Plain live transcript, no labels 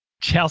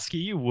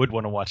Wachowski, you would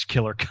want to watch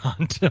Killer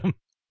Condom.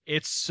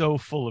 It's so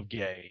full of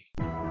gay.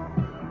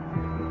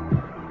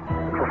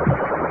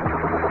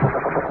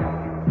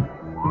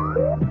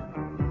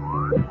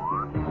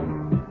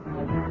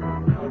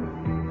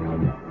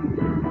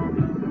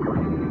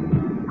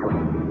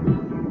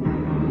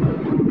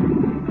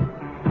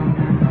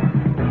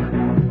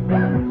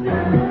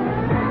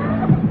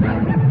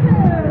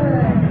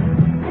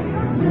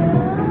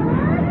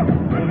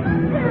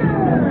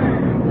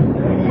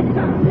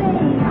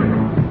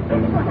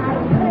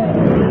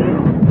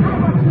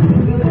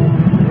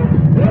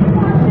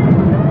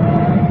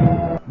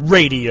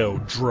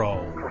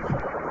 Radiodrome.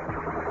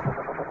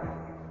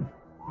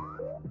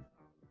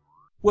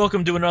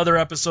 Welcome to another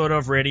episode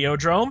of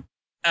Radiodrome.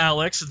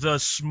 Alex, the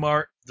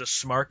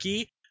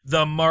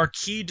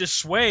Marquis de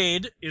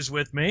Suede is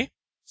with me.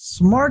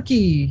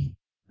 Smarky.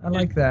 I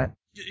like that.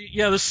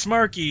 Yeah, the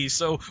Smarky.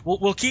 So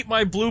we'll keep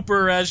my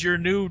blooper as your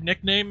new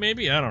nickname,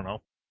 maybe? I don't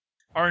know.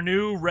 Our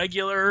new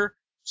regular,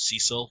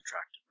 Cecil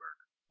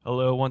Trachtenberg.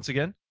 Hello once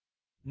again.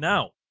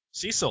 Now,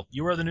 Cecil,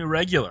 you are the new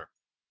regular.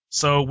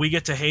 So we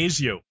get to haze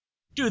you.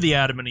 Do the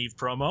Adam and Eve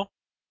promo.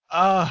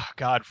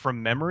 God,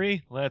 from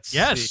memory? Let's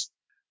see.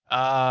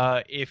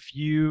 If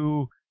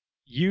you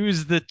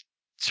use the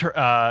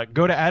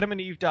go to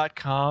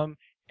adamandeve.com,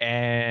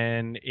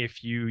 and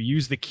if you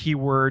use the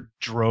keyword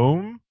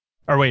drome,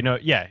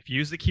 if you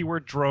use the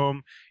keyword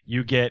drome,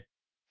 you get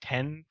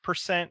 10%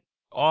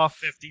 off,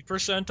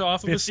 50%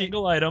 off of a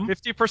single item,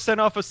 50%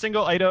 off a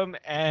single item,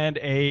 and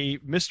a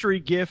mystery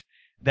gift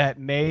that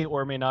may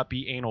or may not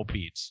be anal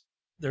beads.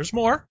 There's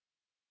more.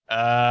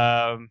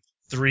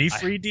 3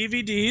 free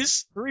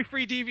DVDs. 3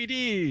 free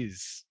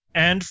DVDs.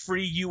 And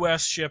free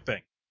U.S.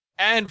 shipping.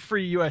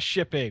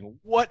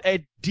 What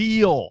a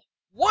deal.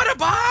 What a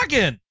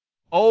bargain.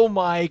 Oh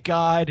my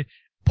God.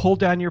 Pull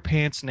down your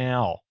pants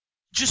now.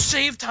 Just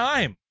save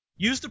time.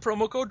 Use the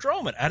promo code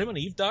DROME at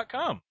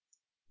adamandeve.com.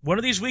 One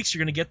of these weeks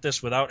you're going to get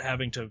this without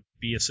having to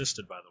be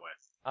assisted, by the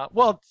way.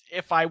 Well,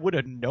 if I would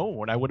have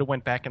known, I would have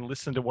went back and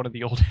listened to one of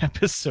the old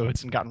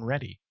episodes and gotten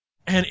ready.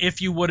 And if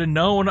you would have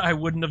known I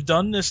wouldn't have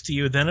done this to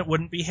you, then it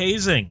wouldn't be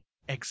hazing.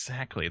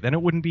 Exactly. Then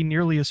it wouldn't be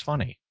nearly as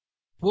funny.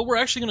 What we're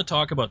actually going to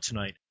talk about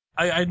tonight,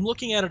 I'm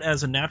looking at it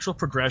as a natural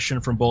progression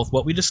from both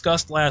what we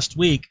discussed last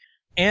week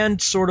and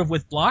sort of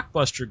with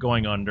Blockbuster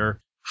going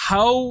under,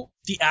 how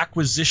the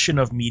acquisition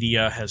of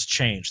media has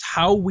changed,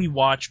 how we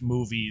watch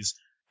movies,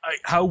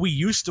 how we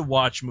used to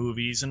watch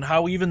movies, and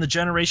how even the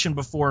generation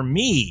before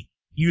me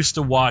used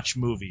to watch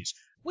movies.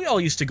 We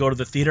all used to go to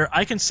the theater.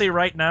 I can say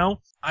right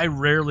now, I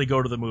rarely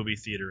go to the movie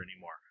theater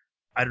anymore.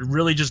 I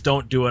really just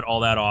don't do it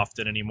all that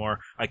often anymore.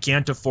 I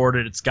can't afford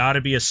it. It's got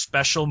to be a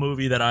special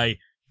movie that I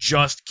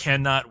just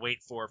cannot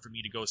wait for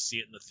me to go see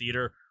it in the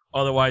theater.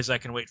 Otherwise, I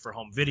can wait for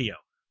home video.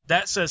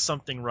 That says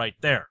something right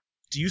there.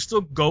 Do you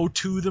still go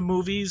to the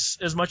movies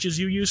as much as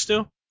you used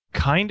to?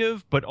 Kind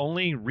of, but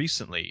only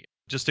recently.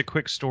 Just a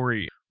quick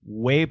story.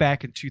 Way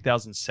back in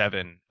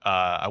 2007,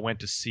 I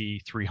went to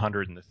see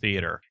 300 in the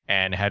theater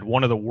and had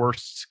one of the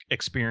worst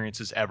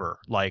experiences ever.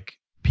 Like,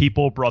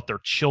 people brought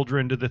their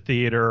children to the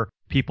theater,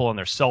 people on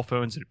their cell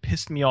phones. It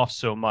pissed me off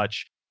so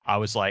much. I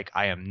was like,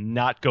 I am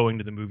not going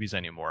to the movies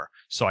anymore.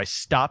 So I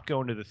stopped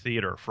going to the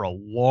theater for a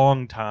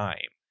long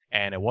time.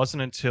 And it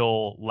wasn't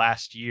until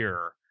last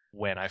year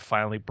when I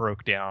finally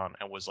broke down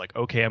and was like,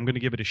 okay, I'm going to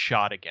give it a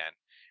shot again.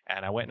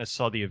 And I went and I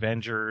saw the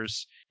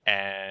Avengers,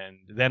 and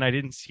then I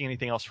didn't see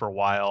anything else for a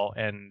while.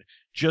 And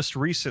just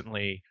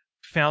recently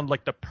found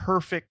like the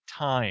perfect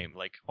time,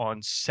 like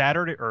on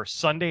Saturday or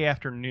Sunday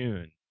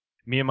afternoon,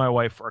 me and my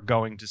wife are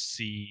going to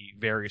see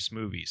various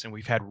movies, and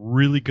we've had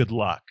really good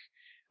luck.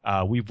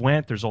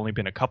 There's only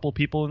been a couple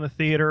people in the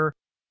theater,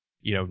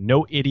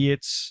 no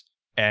idiots,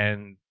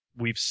 and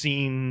we've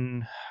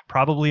seen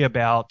probably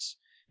about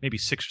maybe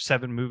 6 or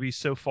 7 movies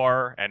so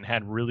far and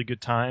had really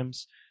good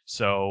times.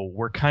 So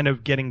we're kind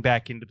of getting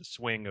back into the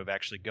swing of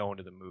actually going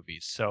to the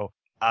movies. So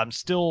I'm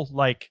still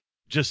like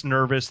just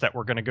nervous that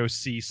we're going to go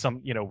see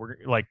some, we're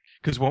like,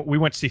 because we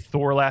went to see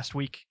Thor last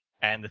week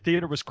and the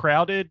theater was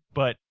crowded,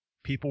 but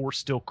people were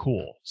still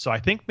cool. So I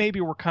think maybe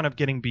we're kind of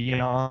getting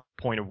beyond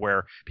the point of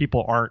where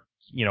people aren't,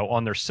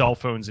 on their cell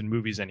phones in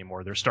movies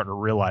anymore. They're starting to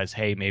realize,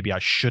 hey, maybe I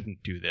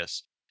shouldn't do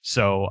this.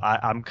 So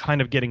I'm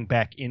kind of getting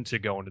back into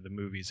going to the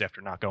movies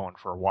after not going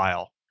for a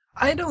while.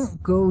 I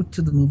don't go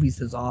to the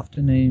movies as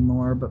often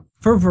anymore, but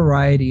for a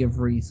variety of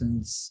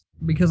reasons.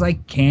 Because I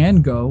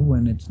can go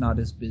when it's not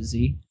as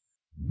busy.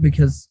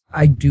 Because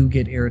I do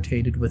get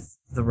irritated with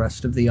the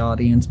rest of the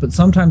audience, but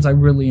sometimes I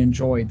really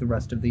enjoy the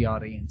rest of the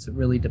audience. It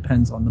really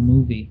depends on the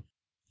movie.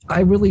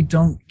 I really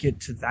don't get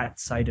to that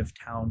side of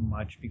town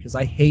much because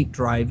I hate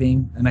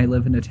driving, and I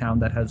live in a town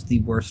that has the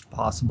worst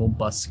possible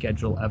bus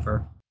schedule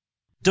ever.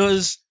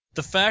 Does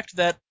the fact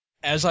that,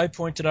 as I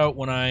pointed out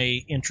when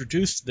I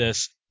introduced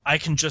this, I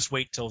can just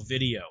wait till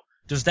video,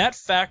 does that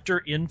factor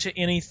into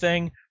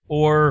anything?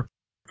 Or,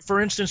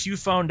 for instance, you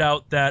found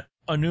out that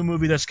a new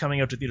movie that's coming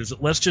out to theaters,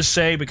 let's just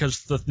say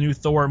because the new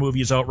Thor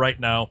movie is out right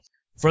now,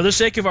 for the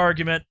sake of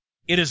argument,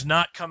 it is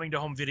not coming to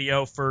home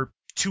video for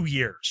 2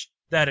 years.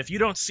 that if you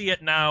don't see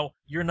it now,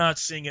 you're not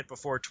seeing it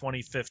before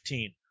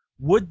 2015.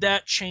 Would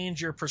that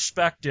change your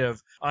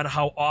perspective on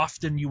how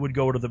often you would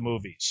go to the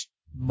movies?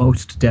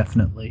 Most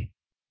definitely.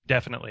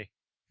 Definitely.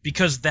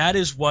 Because that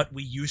is what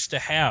we used to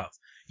have.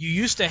 You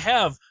used to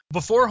have,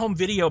 before home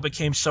video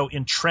became so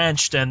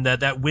entrenched and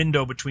that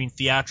window between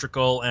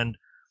theatrical and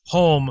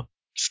home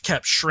just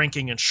kept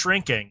shrinking and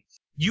shrinking,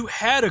 you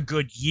had a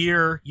good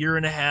year, year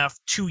and a half,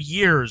 2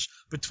 years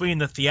between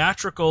the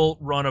theatrical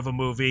run of a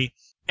movie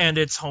and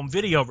its home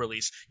video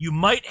release. You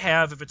might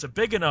have, if it's a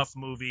big enough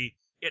movie,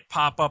 it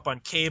pop up on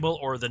cable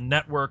or the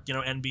network,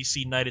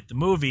 NBC Night at the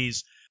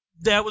Movies.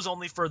 That was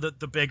only for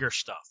the bigger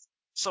stuff.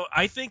 So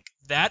I think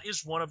that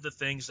is one of the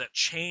things that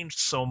changed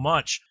so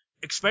much,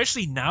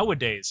 especially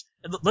nowadays.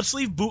 And let's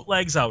leave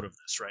bootlegs out of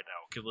this right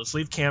now. Okay, let's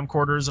leave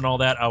camcorders and all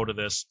that out of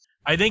this.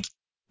 I think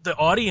the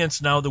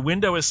audience now, the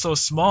window is so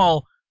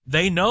small,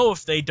 they know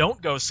if they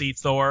don't go see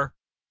Thor,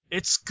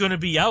 it's going to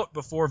be out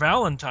before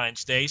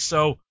Valentine's Day,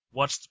 so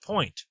what's the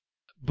point?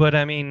 But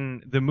I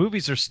mean, the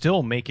movies are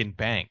still making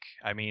bank.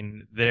 I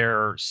mean,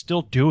 they're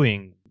still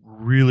doing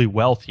really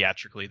well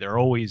theatrically. They're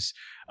always,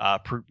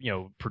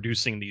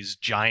 producing these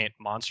giant,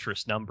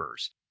 monstrous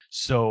numbers.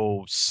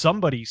 So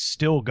somebody's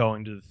still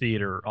going to the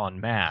theater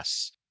en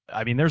masse.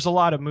 I mean, there's a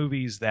lot of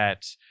movies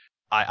that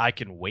I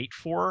can wait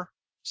for.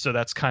 So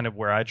that's kind of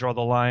where I draw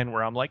the line,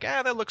 where I'm like,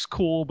 that looks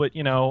cool, but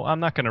I'm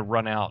not going to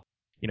run out,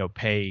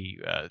 pay,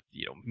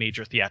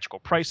 major theatrical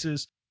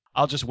prices.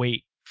 I'll just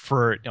wait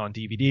for it on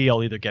DVD.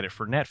 I'll either get it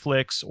for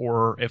Netflix,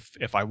 or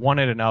if I want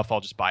it enough,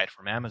 I'll just buy it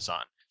from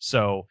Amazon.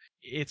 So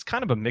it's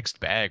kind of a mixed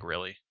bag,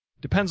 really.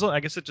 I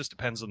guess it just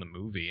depends on the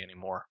movie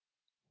anymore.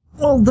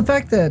 Well, the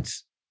fact that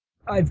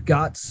I've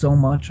got so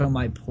much on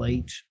my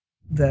plate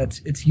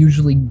that it's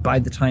usually by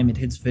the time it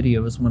hits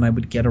videos when I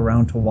would get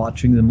around to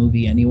watching the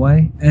movie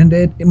anyway. And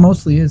it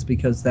mostly is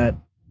because that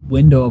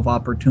window of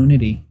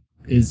opportunity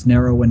is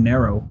narrow and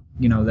narrow,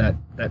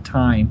 that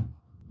time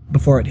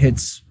before it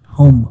hits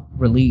home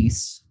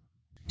release.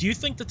 Do you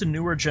think that the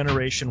newer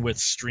generation with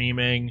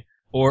streaming,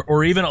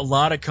 or even a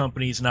lot of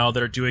companies now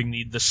that are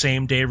doing the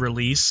same day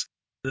release,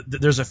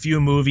 there's a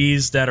few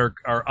movies that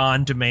are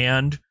on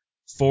demand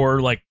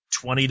for like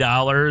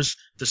 $20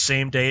 the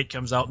same day it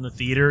comes out in the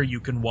theater, you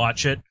can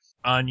watch it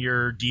on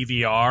your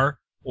DVR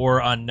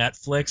or on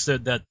Netflix,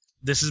 that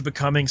this is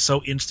becoming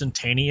so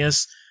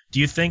instantaneous?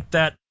 Do you think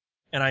that,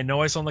 and I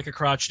know I sound like a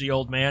crotchety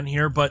old man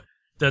here, but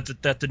that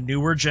the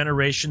newer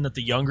generation, that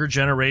the younger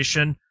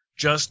generation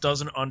just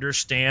doesn't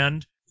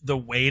understand the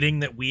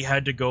waiting that we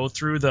had to go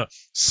through, the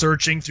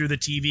searching through the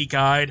TV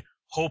guide,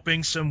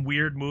 hoping some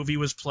weird movie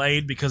was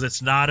played because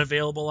it's not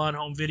available on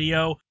home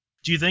video?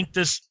 Do you think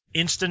this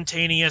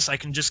instantaneous, I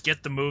can just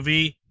get the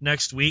movie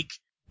next week,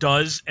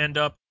 does end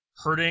up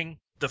hurting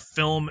the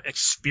film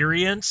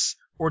experience,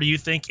 or do you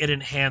think it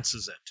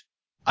enhances it?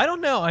 I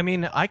don't know. I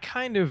mean, I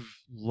kind of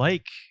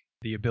like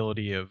the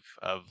ability of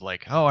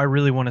like, I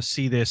really want to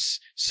see this,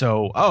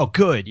 so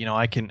good,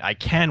 I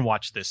can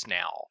watch this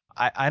now.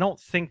 I don't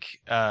think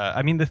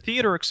I mean, the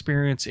theater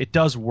experience, it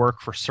does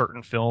work for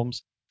certain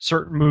films.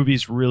 Certain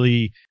movies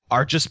really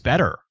are just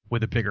better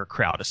with a bigger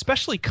crowd,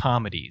 especially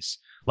comedies.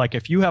 Like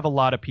if you have a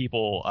lot of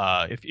people,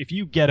 if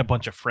you get a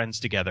bunch of friends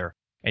together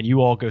and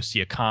you all go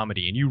see a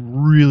comedy and you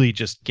really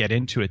just get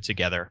into it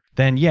together,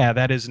 then yeah,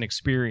 that is an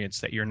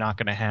experience that you're not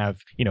going to have,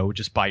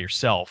 just by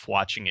yourself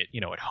watching it,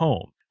 at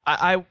home.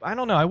 I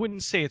don't know. I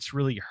wouldn't say it's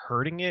really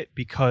hurting it,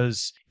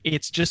 because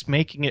it's just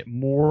making it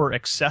more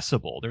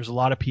accessible. There's a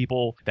lot of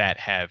people that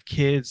have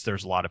kids.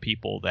 There's a lot of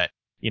people that,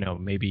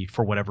 maybe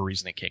for whatever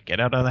reason they can't get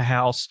out of the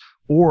house.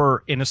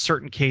 Or in a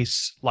certain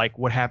case, like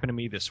what happened to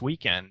me this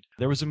weekend,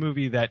 there was a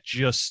movie that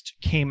just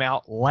came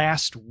out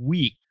last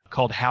week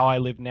called How I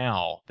Live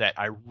Now that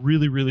I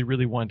really, really,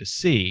 really wanted to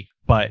see.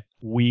 But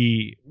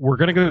we were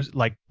going to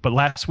go, but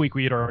last week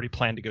we had already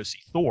planned to go see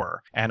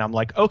Thor. And I'm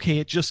like, okay,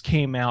 it just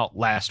came out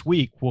last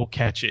week. We'll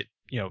catch it,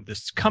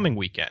 this coming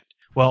weekend.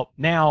 Well,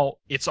 now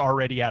it's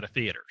already out of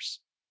theaters.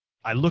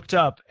 I looked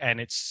up and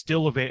it's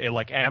still available,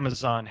 like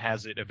Amazon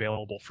has it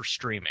available for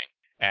streaming.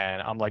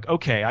 And I'm like,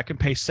 okay, I can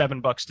pay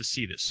 $7 to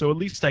see this. So at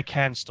least I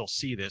can still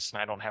see this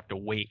and I don't have to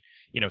wait,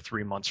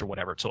 3 months or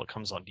whatever till it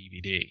comes on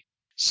DVD.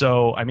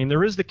 So, I mean,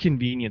 there is the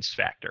convenience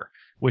factor,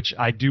 which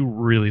I do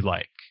really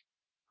like.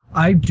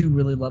 I do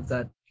really love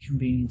that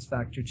convenience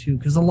factor too,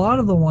 because a lot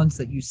of the ones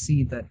that you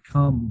see that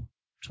come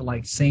to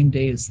like same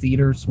day as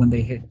theaters when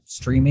they hit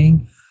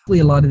streaming,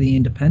 a lot of the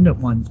independent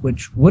ones,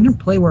 which wouldn't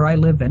play where I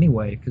live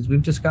anyway, because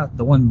we've just got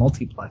the one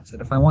multiplex.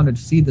 And if I wanted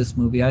to see this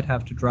movie, I'd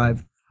have to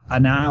drive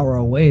an hour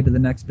away to the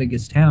next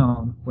biggest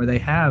town where they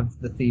have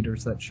the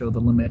theaters that show the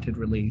limited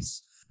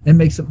release. It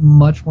makes it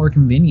much more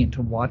convenient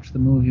to watch the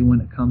movie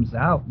when it comes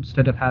out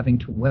instead of having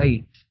to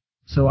wait.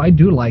 So I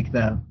do like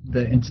the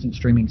instant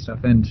streaming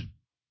stuff, and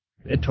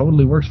it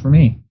totally works for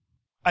me.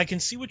 I can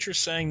see what you're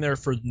saying there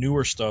for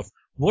newer stuff.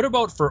 What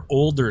about for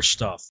older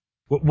stuff?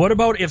 What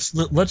about if,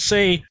 let's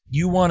say,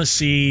 you want to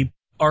see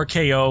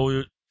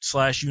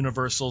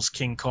RKO/Universal's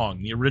King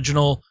Kong, the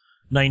original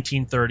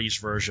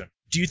 1930s version?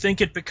 Do you think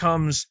it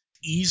becomes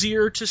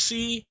easier to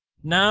see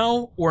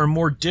now or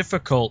more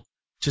difficult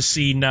to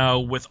see now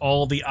with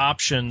all the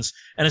options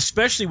and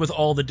especially with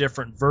all the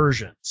different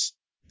versions?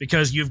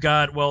 Because you've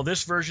got, well,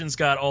 this version's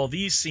got all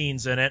these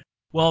scenes in it.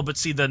 Well, but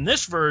see, then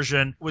this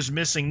version was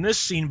missing this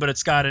scene, but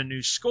it's got a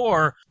new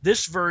score.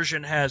 This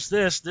version has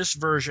this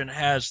version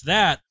has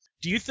that.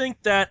 Do you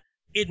think that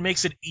it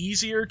makes it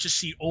easier to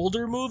see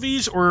older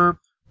movies or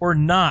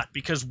not?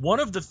 Because one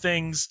of the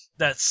things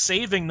that's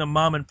saving the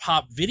mom and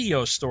pop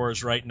video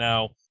stores right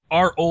now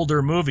are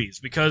older movies.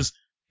 Because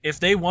if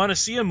they want to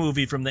see a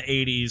movie from the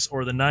 80s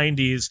or the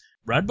 90s,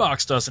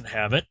 Redbox doesn't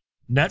have it.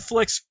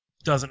 Netflix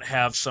doesn't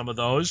have some of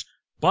those.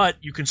 But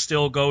you can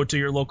still go to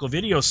your local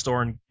video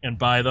store and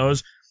buy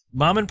those.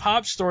 Mom and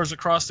pop stores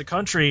across the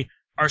country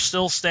are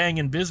still staying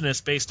in business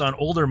based on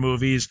older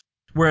movies,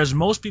 whereas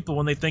most people,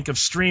 when they think of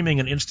streaming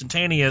and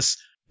instantaneous,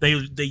 they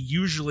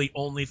usually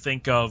only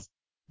think of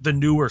the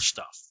newer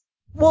stuff.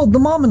 Well, the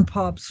mom and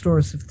pop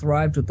stores have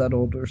thrived with that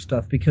older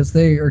stuff because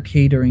they are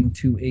catering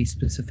to a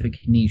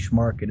specific niche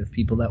market of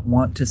people that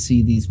want to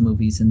see these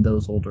movies in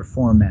those older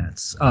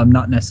formats.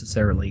 Not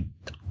necessarily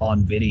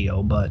on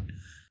video, but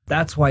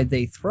that's why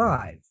they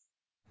thrive.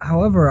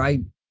 However,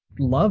 I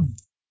love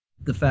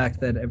the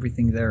fact that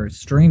everything there is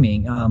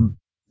streaming.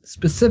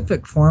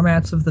 Specific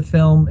formats of the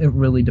film, it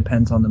really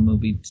depends on the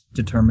movie to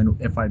determine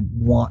if I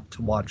want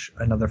to watch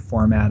another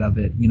format of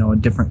it, a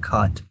different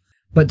cut.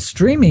 But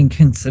streaming,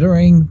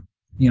 considering,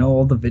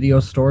 all the video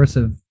stores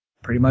have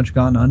pretty much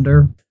gone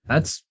under,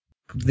 that's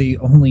the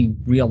only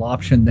real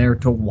option there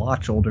to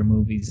watch older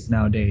movies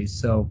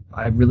nowadays. So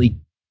I really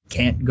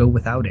can't go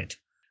without it.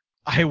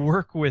 I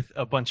work with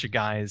a bunch of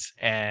guys,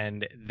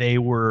 and they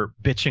were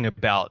bitching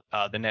about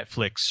the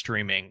Netflix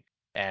streaming,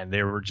 and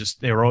they were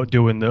all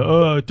doing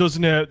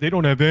they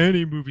don't have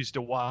any movies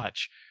to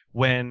watch,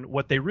 when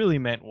what they really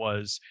meant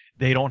was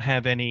they don't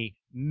have any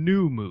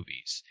new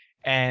movies.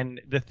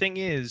 And the thing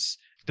is,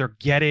 they're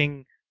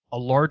getting a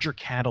larger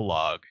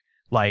catalog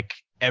like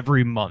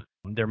every month.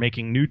 They're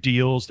making new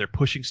deals, they're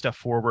pushing stuff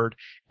forward,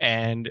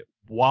 and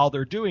while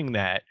they're doing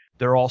that,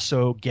 they're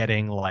also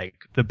getting like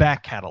the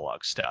back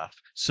catalog stuff.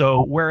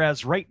 So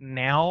whereas right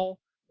now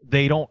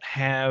they don't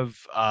have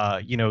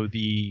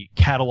the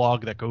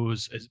catalog that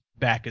goes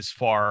back as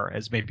far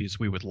as maybe as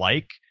we would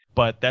like,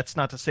 but that's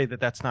not to say that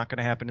that's not going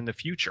to happen in the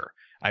future.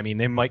 I mean,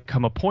 there might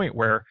come a point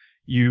where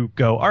you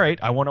go, all right,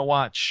 I want to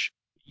watch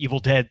Evil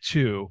Dead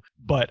 2,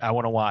 but I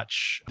want to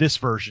watch this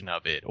version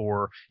of it,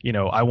 or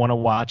I want to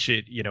watch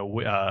it,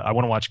 I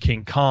want to watch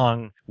King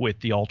Kong with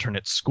the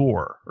alternate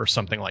score or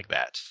something like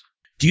that.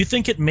 Do you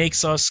think it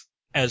makes us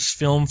as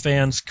film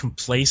fans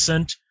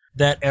complacent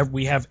that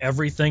we have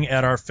everything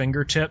at our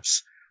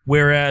fingertips,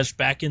 whereas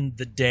back in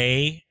the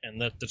day,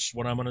 and that's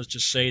what I'm going to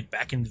just say,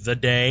 back in the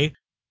day,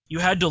 you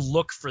had to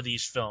look for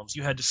these films.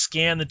 You had to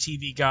scan the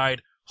TV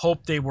guide,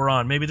 hope they were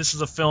on. Maybe this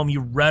is a film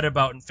you read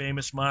about in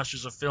Famous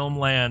Monsters of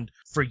Filmland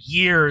for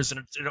years,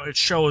 and it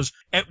shows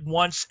at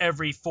once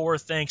every 4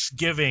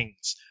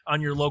 Thanksgivings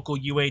on your local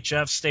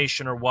UHF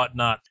station or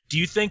whatnot. Do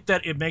you think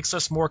that it makes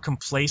us more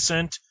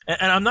complacent?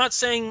 And I'm not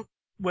saying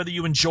whether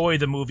you enjoy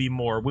the movie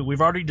more.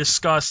 We've already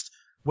discussed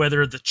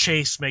whether the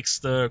chase makes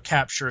the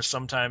capture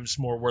sometimes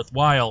more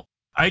worthwhile.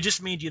 I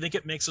just mean, do you think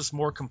it makes us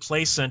more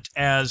complacent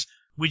as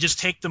we just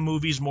take the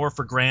movies more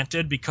for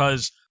granted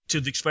because,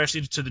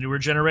 especially to the newer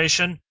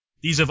generation,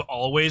 these have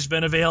always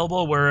been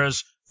available,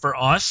 whereas for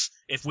us,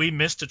 if we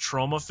missed a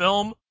Troma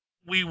film,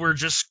 we were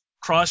just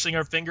crossing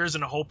our fingers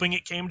and hoping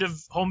it came to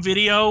home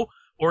video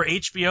or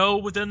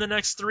HBO within the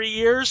next 3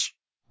 years?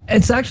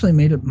 It's actually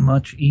made it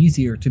much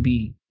easier to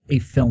be a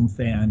film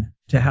fan,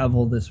 to have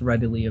all this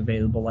readily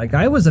available. Like,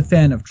 I was a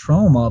fan of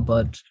Troma,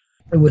 but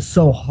it was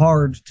so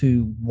hard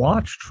to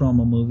watch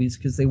Troma movies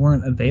because they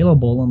weren't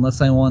available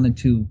unless I wanted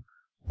to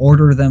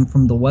order them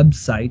from the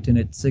website, and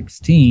at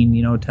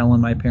 16, telling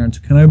my parents,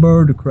 can I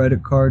borrow the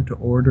credit card to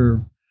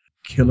order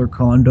Killer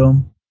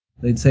Condom?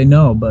 They'd say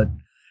no, but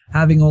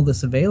having all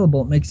this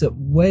available, it makes it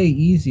way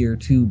easier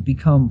to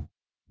become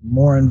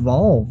more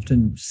involved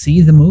and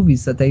see the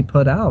movies that they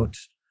put out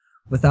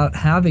without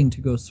having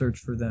to go search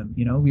for them.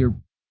 You're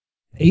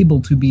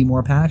able to be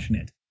more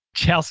passionate.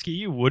 Chowsky,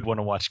 you would want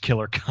to watch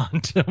Killer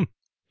Condom.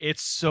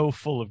 It's so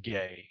full of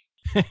gay.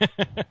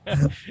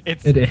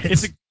 It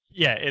is.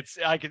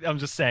 I'm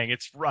just saying,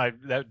 it's right.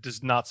 That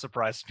does not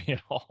surprise me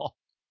at all.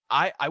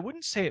 I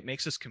wouldn't say it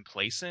makes us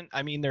complacent.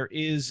 I mean, there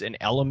is an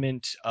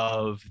element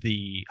of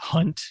the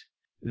hunt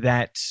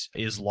that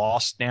is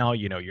lost now.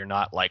 You're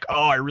not like,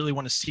 oh, I really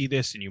want to see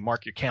this, and you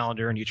mark your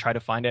calendar and you try to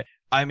find it.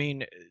 I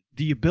mean,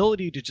 the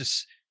ability to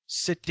just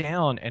sit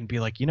down and be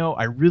like,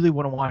 I really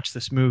want to watch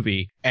this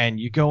movie, and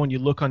you go and you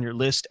look on your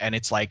list and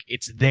it's like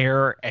it's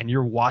there and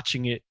you're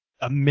watching it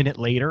a minute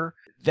later.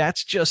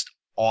 That's just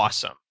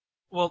awesome.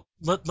 Well,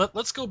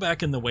 let's go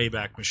back in the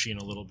Wayback Machine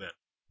a little bit.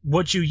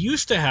 What you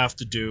used to have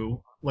to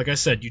do, like I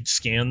said, you'd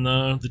scan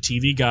the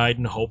TV guide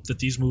and hope that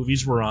these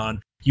movies were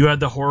on. You had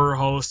the horror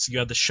hosts, you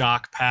had the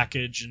shock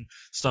package and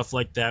stuff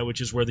like that,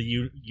 which is where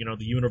the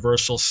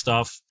Universal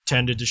stuff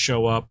tended to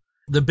show up.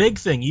 The big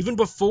thing, even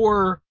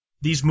before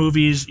these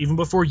movies, even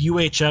before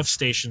UHF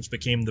stations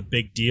became the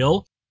big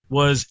deal,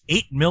 was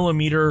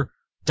 8mm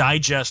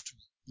digest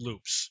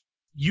loops.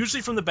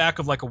 Usually from the back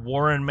of like a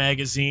Warren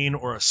magazine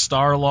or a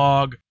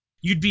Starlog,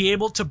 you'd be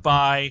able to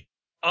buy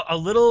a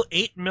little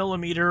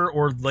 8mm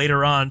or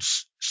later on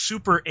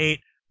Super 8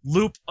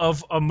 loop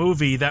of a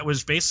movie that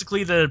was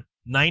basically the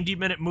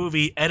 90-minute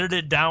movie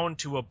edited down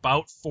to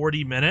about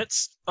 40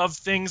 minutes of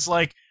things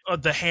like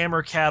the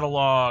Hammer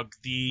catalog,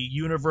 the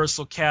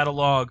Universal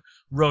catalog,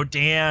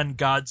 Rodan,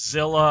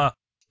 Godzilla,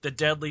 The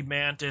Deadly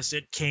Mantis,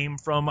 It Came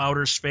from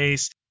Outer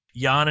Space,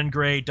 Jan and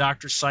Grey,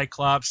 Dr.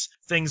 Cyclops,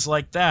 things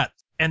like that.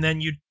 And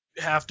then you'd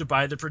have to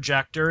buy the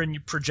projector and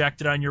you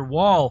project it on your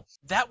wall.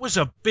 That was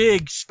a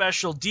big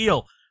special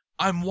deal.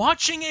 I'm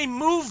watching a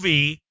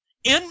movie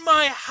in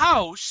my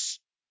house,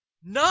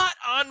 not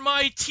on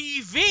my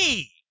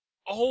TV.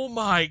 Oh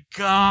my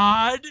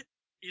God.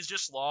 He's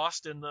just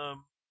lost in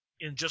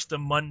just the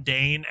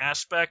mundane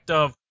aspect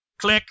of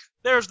click,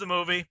 there's the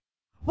movie.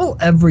 Well,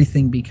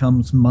 everything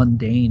becomes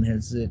mundane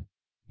as it,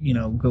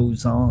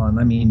 goes on.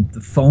 I mean, the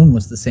phone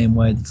was the same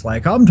way. It's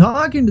like, I'm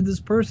talking to this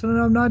person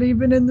and I'm not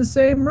even in the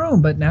same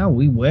room. But now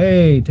we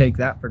way take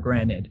that for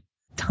granted.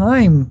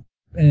 Time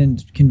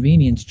and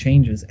convenience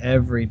changes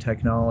every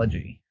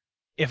technology.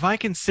 If I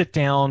can sit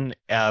down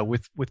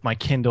with my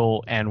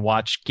Kindle and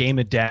watch Game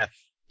of Death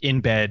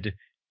in bed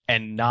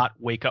and not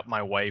wake up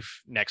my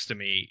wife next to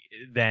me,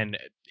 then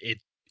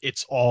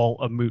it's all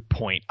a moot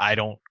point. I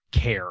don't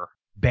care.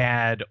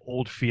 Bad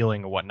old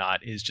feeling or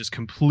whatnot is just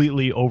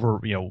completely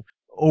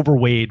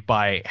overweighed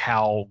by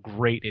how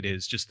great it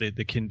is, just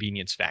the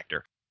convenience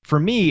factor. For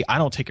me, I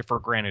don't take it for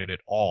granted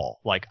at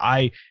all. Like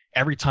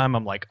every time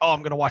I'm like, oh,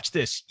 I'm gonna watch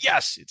this.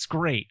 Yes, it's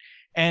great.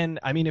 And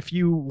I mean, if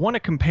you want to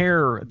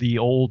compare the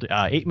old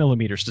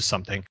 8mm to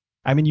something,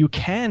 I mean, you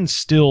can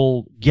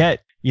still get,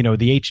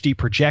 the HD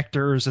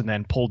projectors and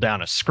then pull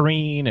down a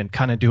screen and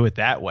kind of do it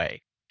that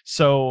way.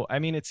 So, I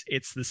mean,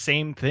 it's the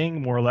same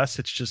thing, more or less.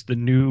 It's just the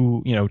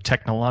new,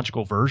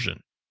 technological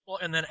version. Well,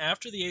 and then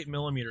after the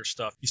 8mm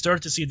stuff, you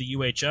started to see the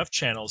UHF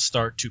channels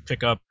start to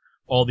pick up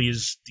all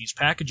these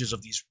packages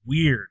of these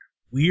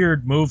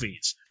weird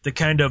movies. The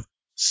kind of,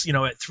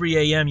 at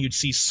 3 a.m. you'd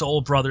see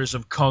Soul Brothers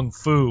of Kung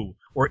Fu,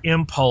 or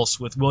Impulse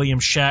with William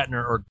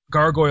Shatner, or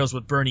Gargoyles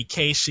with Bernie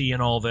Casey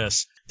and all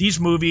this. These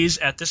movies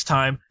at this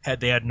time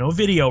had no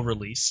video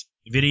release.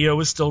 Video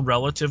was still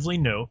relatively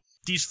new.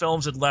 These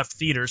films had left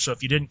theaters, so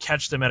if you didn't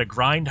catch them at a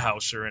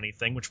grindhouse or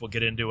anything, which we'll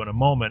get into in a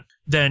moment,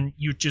 then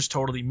you just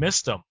totally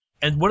missed them.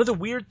 And one of the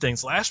weird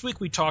things, last week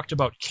we talked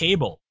about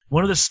cable.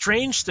 One of the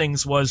strange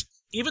things was,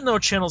 even though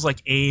channels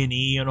like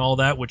A&E and all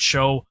that would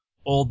show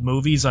old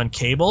movies on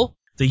cable,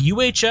 the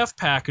UHF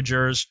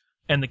packagers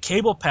and the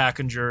cable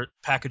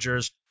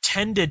packagers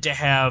tended to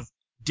have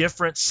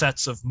different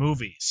sets of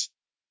movies.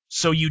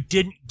 So you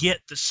didn't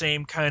get the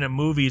same kind of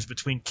movies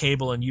between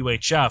cable and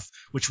UHF,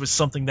 which was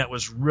something that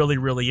was really,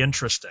 really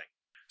interesting.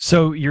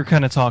 So you're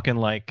kind of talking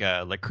like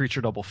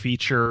Creature Double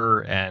Feature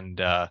and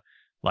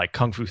like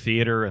Kung Fu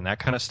Theater and that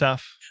kind of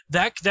stuff?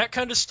 That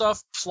kind of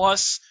stuff,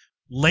 plus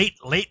late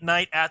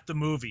night at the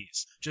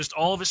movies. Just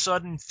all of a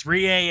sudden,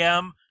 3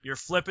 a.m., you're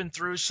flipping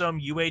through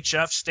some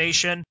UHF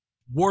station,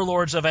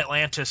 Warlords of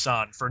Atlantis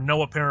on for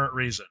no apparent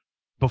reason.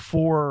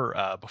 Before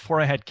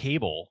I had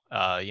cable,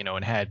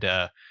 and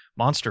had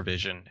Monster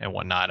Vision and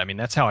whatnot, I mean,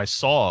 that's how I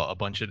saw a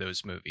bunch of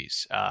those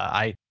movies.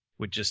 I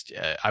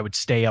would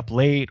stay up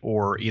late,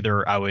 or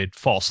either I would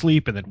fall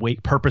asleep and then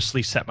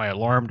purposely set my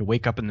alarm to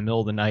wake up in the middle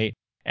of the night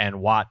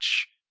and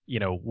watch,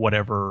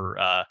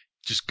 whatever,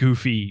 just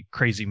goofy,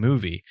 crazy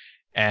movie.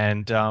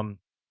 And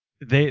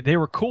they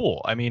were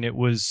cool. I mean, it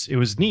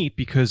was neat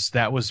because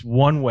that was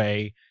one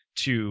way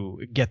to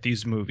get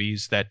these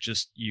movies that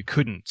just you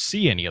couldn't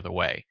see any other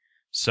way.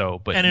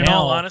 So, but and in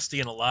now, all honesty,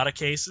 in a lot of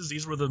cases,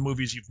 these were the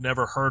movies you've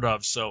never heard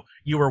of, so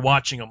you were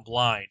watching them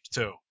blind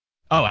too.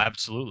 Oh,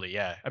 absolutely,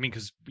 yeah. I mean,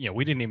 because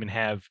we didn't even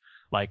have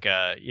like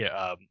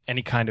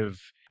any kind of.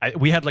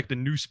 We had like the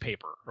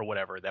newspaper or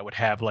whatever that would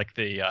have like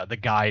the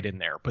guide in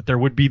there, but there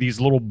would be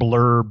these little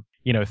blurb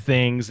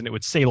things, and it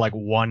would say like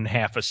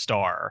 1/2 a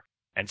star.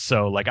 And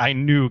so, like, I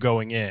knew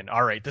going in,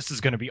 all right, this is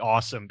going to be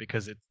awesome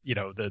because it,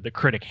 the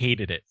critic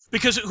hated it.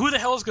 Because who the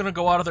hell is going to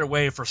go out of their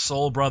way for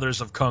Soul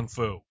Brothers of Kung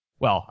Fu?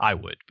 Well, I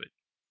would, but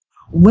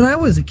when I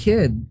was a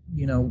kid,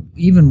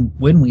 even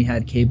when we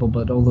had cable,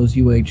 but all those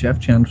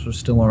UHF channels were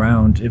still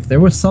around, if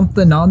there was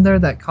something on there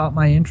that caught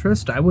my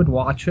interest, I would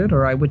watch it,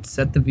 or I would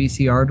set the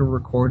VCR to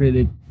record it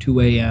at 2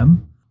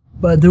 a.m.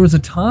 But there was a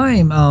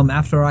time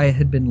after I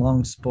had been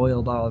long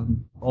spoiled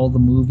on all the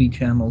movie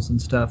channels and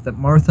stuff that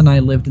Martha and I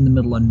lived in the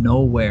middle of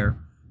nowhere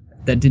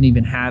that didn't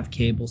even have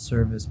cable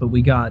service, but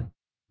we got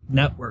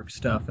network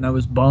stuff, and I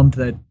was bummed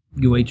that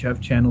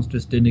UHF channels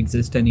just didn't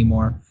exist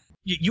anymore.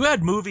 You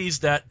had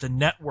movies that the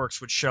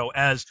networks would show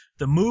as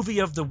the movie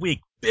of the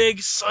week, big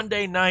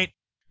Sunday night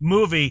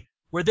movie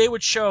where they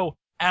would show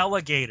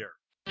Alligator.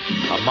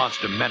 A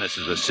monster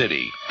menaces a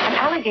city. An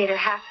alligator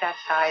half that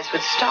size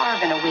would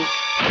starve in a week.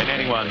 Can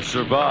anyone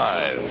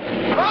survive?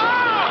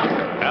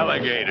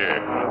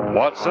 Alligator.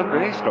 Watch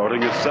Sunday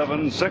starting at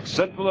 7, 6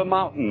 Central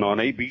Mountain on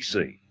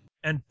ABC.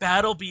 And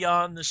Battle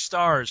Beyond the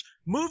Stars.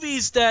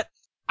 Movies that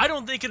I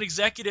don't think an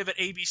executive at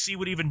ABC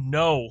would even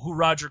know who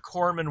Roger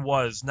Corman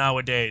was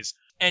nowadays.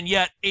 And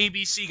yet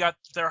ABC got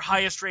their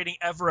highest rating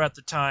ever at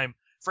the time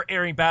for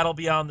airing Battle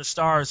Beyond the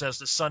Stars as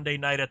the Sunday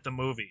night at the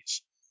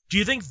movies. Do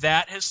you think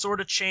that has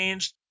sort of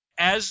changed?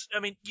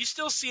 You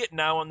still see it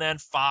now and then.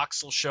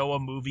 Fox will show a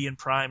movie in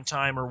prime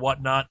time or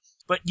whatnot,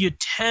 but you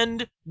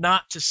tend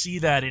not to see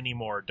that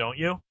anymore, don't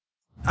you?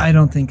 I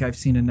don't think I've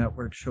seen a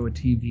network show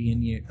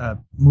a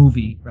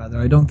movie, rather.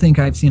 I don't think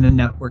I've seen a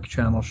network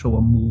channel show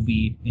a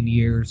movie in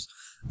years.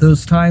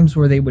 Those times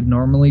where they would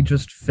normally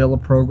just fill a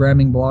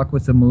programming block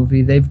with a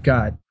movie, they've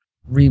got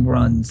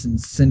reruns and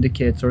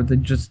syndicates, or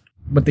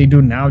what they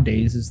do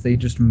nowadays is they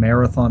just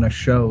marathon a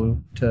show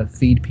to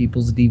feed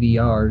people's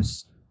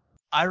DVRs.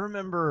 I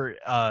remember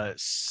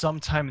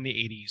sometime in the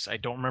 80s, I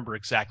don't remember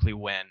exactly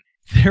when,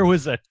 there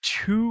was a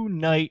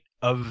 2-night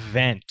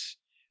event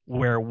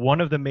where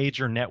one of the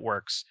major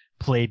networks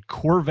played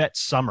Corvette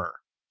Summer.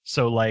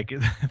 So, like,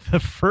 the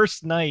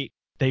first night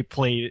they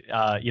played,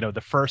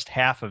 the first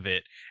half of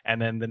it,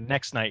 and then the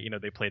next night,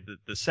 they played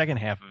the second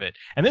half of it.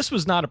 And this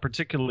was not a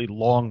particularly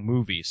long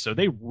movie, so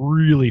they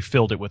really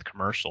filled it with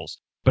commercials.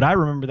 But I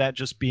remember that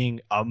just being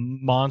a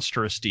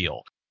monstrous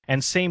deal.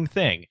 And same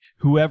thing,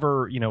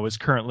 whoever, is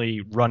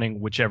currently running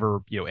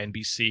whichever,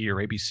 NBC or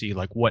ABC,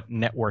 like what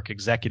network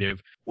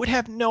executive would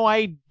have no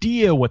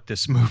idea what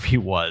this movie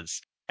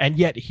was. And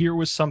yet here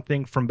was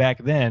something from back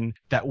then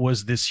that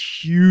was this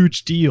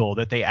huge deal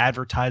that they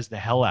advertised the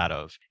hell out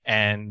of.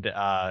 And,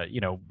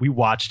 we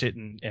watched it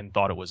and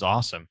thought it was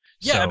awesome.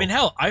 Yeah,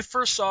 hell, I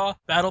first saw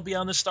Battle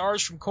Beyond the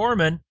Stars from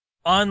Corman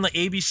on the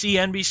ABC,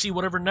 NBC,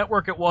 whatever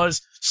network it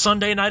was,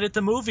 Sunday night at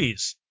the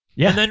movies.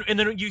 Yeah. And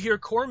then you hear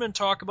Corman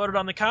talk about it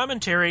on the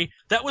commentary.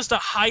 That was the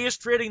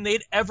highest rating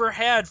they'd ever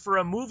had for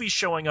a movie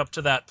showing up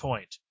to that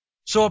point.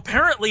 So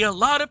apparently a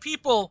lot of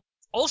people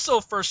also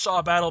first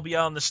saw Battle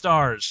Beyond the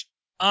Stars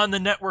on the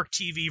network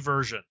TV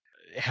version.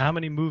 How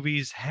many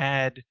movies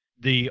had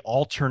the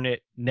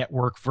alternate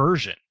network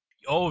version?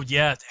 Oh,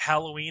 yeah.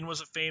 Halloween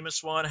was a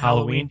famous one.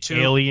 Halloween 2.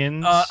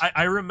 Aliens.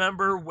 I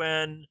remember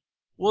when...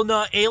 Well,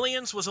 no,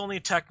 Aliens was only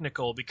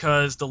technical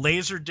because the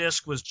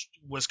Laserdisc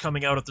was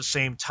coming out at the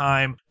same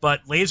time,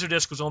 but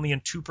Laserdisc was only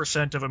in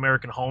 2% of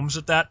American homes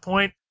at that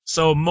point.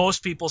 So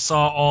most people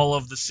saw all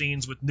of the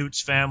scenes with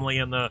Newt's family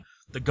and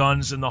the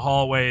guns in the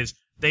hallways.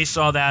 They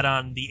saw that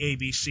on the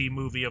ABC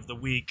movie of the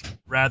week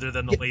rather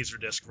than the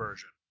Laserdisc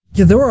version.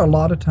 Yeah, there were a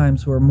lot of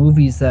times where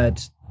movies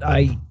that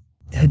I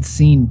had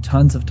seen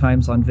tons of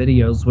times on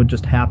videos would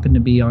just happen to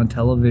be on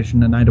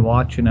television, and I'd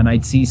watch it and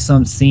I'd see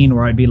some scene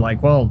where I'd be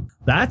like, well,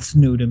 that's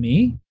new to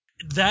me.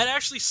 That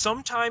actually,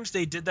 sometimes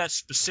they did that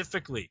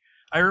specifically.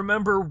 I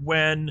remember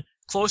when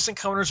Close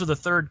Encounters of the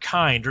Third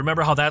Kind,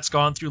 remember how that's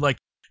gone through like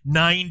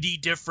 90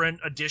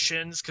 different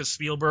editions because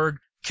Spielberg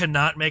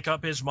cannot make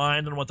up his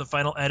mind on what the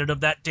final edit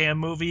of that damn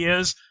movie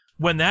is?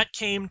 When that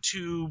came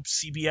to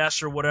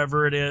CBS or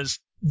whatever it is,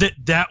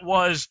 that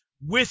was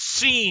with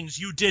scenes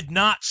you did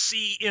not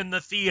see in the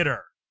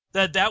theater.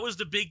 That was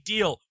the big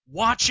deal.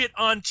 Watch it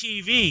on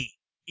TV.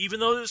 Even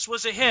though this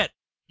was a hit,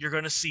 you're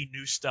going to see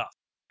new stuff.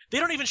 They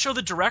don't even show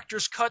the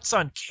director's cuts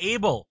on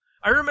cable.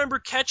 I remember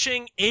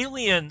catching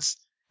Aliens,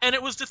 and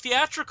it was the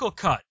theatrical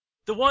cut.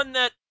 The one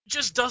that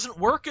just doesn't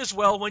work as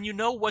well when you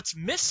know what's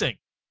missing.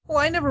 Well,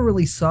 I never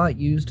really saw it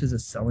used as a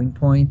selling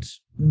point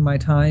in my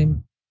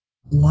time.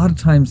 A lot of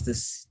times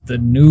the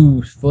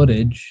new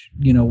footage,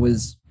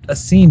 was a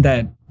scene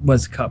that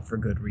was cut for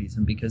good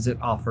reason because it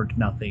offered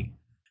nothing.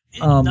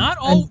 Not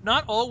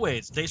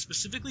always. They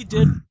specifically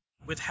did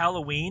with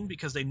Halloween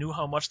because they knew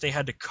how much they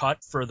had to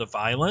cut for the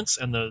violence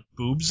and the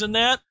boobs in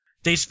that.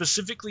 They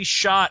specifically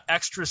shot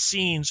extra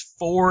scenes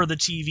for the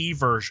TV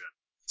version.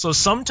 So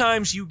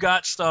sometimes you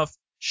got stuff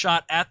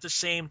shot at the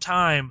same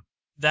time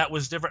that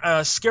was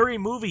different. Scary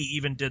Movie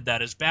even did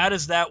that. As bad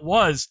as that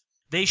was,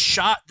 they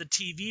shot the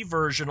TV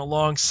version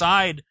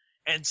alongside,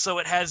 and so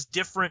it has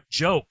different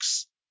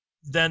jokes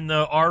than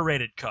the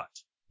R-rated cut.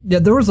 Yeah,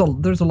 there's a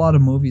lot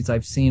of movies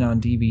I've seen on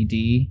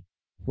DVD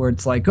where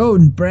it's like, oh,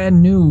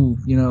 brand new,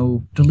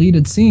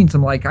 deleted scenes.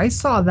 I'm like, I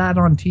saw that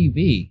on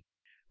TV.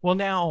 Well,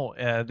 now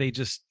they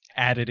just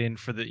added in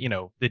for the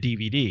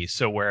DVD.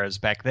 So whereas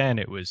back then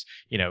it was,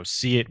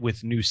 see it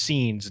with new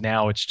scenes,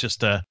 now it's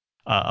just a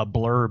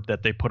blurb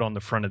that they put on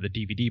the front of the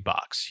DVD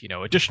box,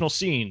 additional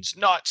scenes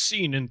not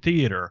seen in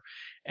theater.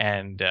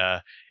 And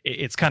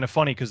it's kind of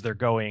funny because they're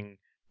going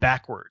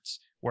backwards.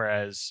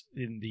 Whereas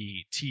in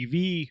the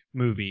TV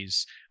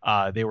movies,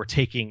 they were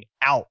taking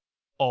out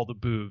all the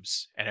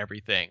boobs and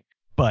everything.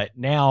 But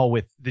now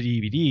with the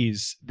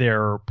DVDs,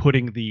 they're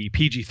putting the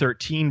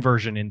PG-13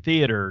 version in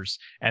theaters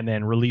and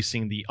then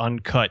releasing the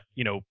uncut,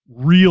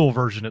 real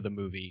version of the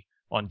movie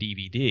on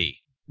DVD.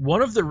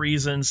 One of the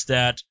reasons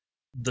that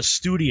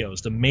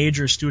the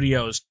major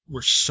studios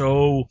were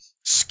so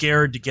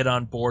scared to get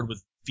on board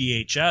with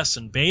VHS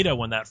and Beta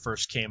when that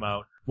first came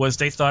out was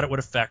they thought it would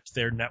affect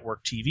their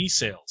network TV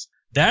sales.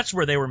 That's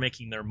where they were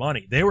making their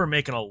money. They were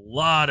making a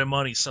lot of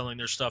money selling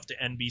their stuff to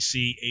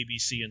NBC,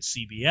 ABC, and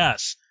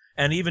CBS,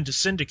 and even to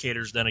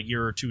syndicators then a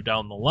year or two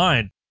down the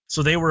line.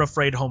 So they were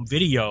afraid home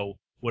video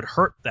would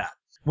hurt that.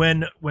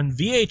 When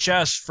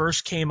VHS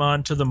first came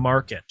onto the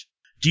market,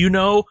 do you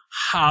know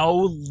how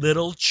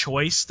little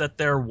choice that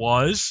there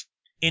was?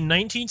 In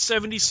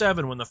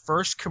 1977, when the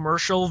first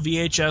commercial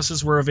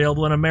VHSs were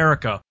available in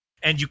America,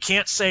 and you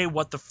can't say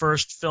what the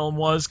first film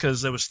was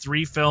because there was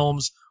 3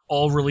 films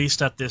all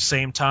released at the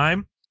same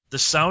time, The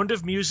Sound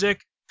of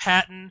Music,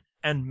 Patton,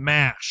 and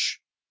MASH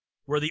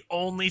were the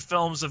only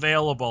films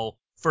available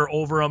for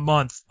over a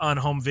month on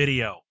home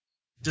video.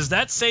 Does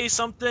that say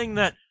something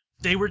that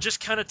they were just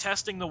kind of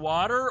testing the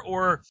water,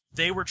 or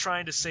they were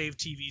trying to save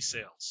TV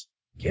sales?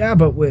 Yeah,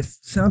 but with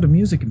Sound of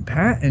Music and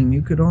Patton,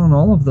 you could own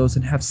all of those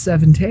and have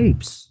 7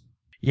 tapes.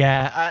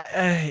 Yeah,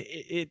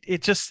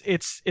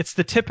 it's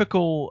the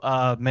typical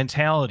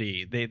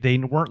mentality. They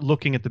weren't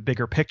looking at the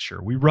bigger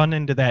picture. We run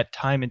into that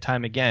time and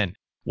time again.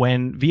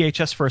 When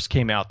VHS first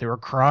came out, they were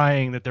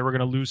crying that they were going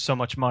to lose so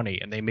much money,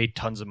 and they made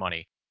tons of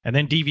money. And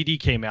then DVD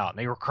came out, and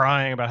they were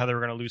crying about how they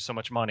were going to lose so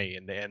much money,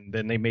 and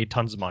then they made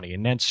tons of money.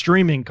 And then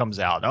streaming comes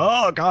out.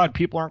 Oh God,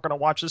 people aren't going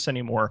to watch this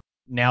anymore.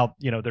 Now,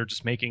 they're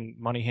just making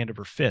money hand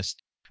over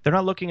fist. They're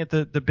not looking at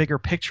the bigger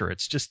picture.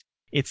 It's just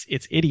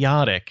it's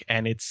idiotic,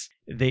 and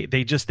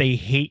they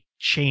hate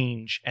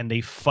change, and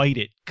they fight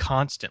it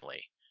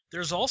constantly.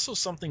 There's also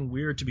something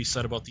weird to be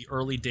said about the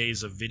early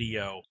days of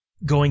video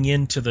going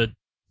into the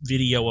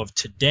video of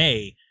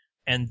today,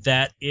 and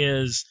that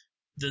is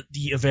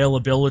the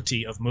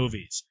availability of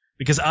movies.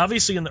 Because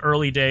obviously in the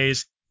early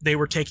days, they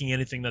were taking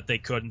anything that they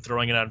could and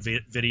throwing it on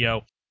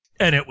video,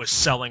 and it was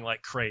selling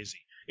like crazy.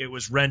 It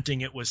was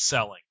renting, it was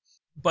selling.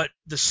 But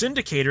the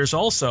syndicators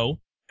also,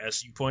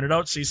 as you pointed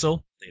out,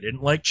 Cecil, they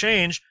didn't like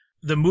change.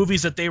 The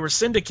movies that they were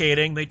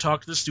syndicating, they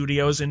talked the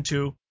studios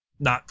into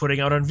not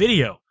putting out on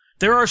video.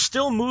 There are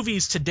still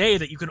movies today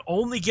that you can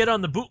only get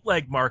on the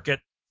bootleg market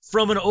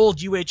from an old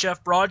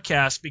UHF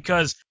broadcast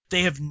because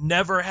they have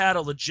never had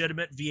a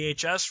legitimate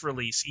VHS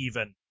release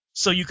even.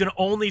 So you can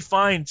only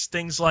find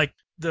things like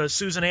the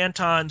Susan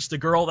Anton's The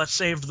Girl That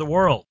Saved the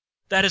World.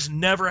 That has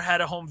never had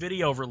a home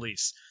video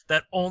release.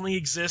 That only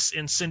exists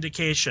in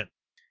syndication.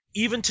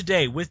 Even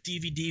today, with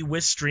DVD,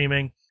 with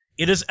streaming,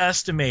 it is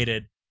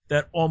estimated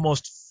that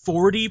almost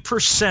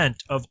 40%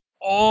 of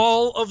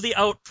all of the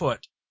output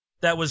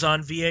that was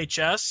on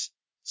VHS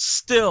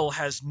still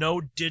has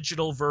no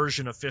digital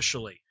version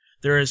officially.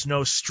 There is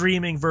no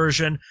streaming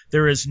version.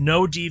 There is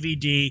no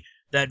DVD.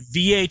 That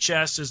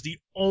VHS is the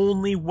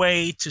only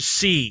way to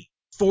see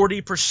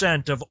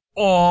 40% of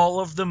all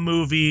of the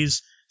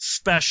movies,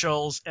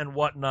 specials, and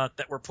whatnot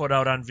that were put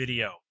out on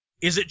video.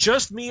 Is it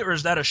just me, or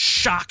is that a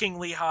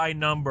shockingly high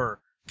number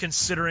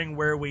considering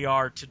where we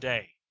are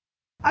today?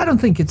 I don't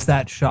think it's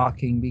that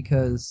shocking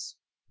because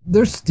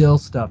there's still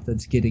stuff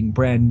that's getting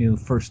brand new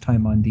first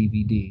time on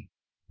DVD.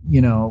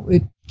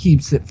 It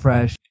keeps it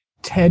fresh.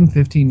 10,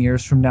 15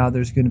 years from now,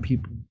 there's going to be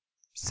people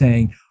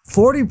saying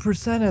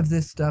 40% of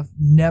this stuff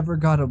never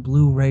got a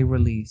Blu-ray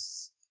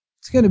release.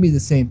 It's going to be the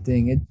same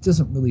thing. It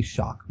doesn't really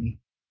shock me.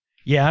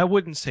 Yeah, I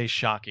wouldn't say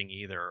shocking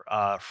either.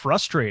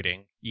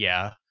 Frustrating,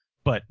 yeah,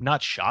 but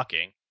not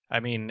shocking. I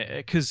mean,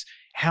 because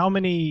how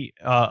many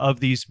of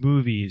these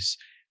movies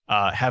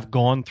have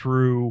gone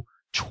through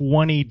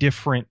 20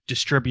 different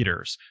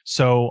distributors?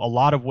 So a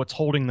lot of what's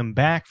holding them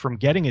back from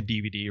getting a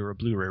DVD or a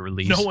Blu-ray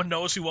release. No one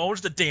knows who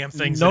owns the damn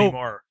things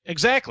anymore.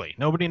 Exactly.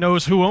 Nobody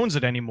knows who owns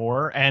it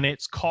anymore, and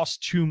it's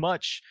cost too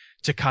much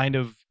to kind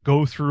of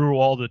go through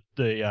all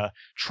the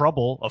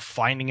trouble of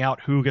finding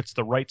out who gets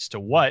the rights to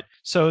what.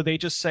 So they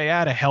just say,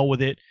 to hell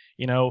with it,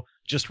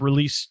 just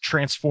release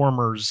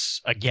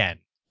Transformers again.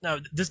 Now,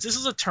 this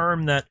is a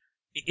term that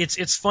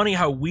it's funny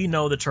how we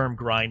know the term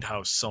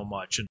grindhouse so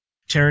much, and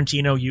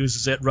Tarantino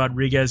uses it,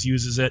 Rodriguez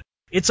uses it.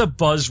 It's a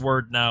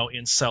buzzword now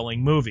in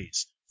selling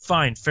movies.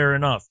 Fine, fair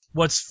enough.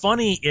 What's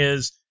funny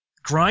is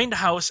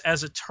grindhouse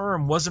as a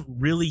term wasn't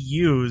really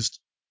used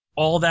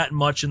all that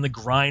much in the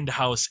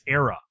grindhouse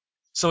era.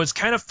 So it's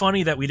kind of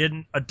funny that we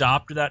didn't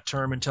adopt that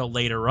term until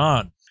later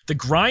on. The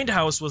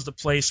grindhouse was the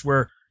place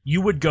where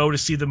you would go to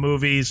see the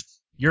movies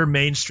your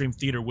mainstream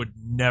theater would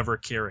never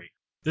carry.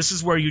 This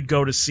is where you'd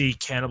go to see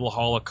Cannibal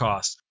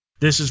Holocaust.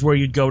 This is where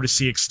you'd go to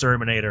see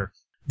Exterminator.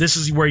 This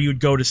is where you'd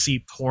go to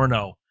see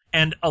porno.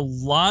 And a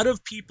lot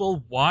of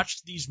people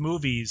watched these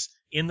movies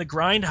in the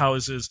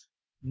grindhouses,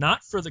 not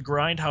for the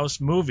grindhouse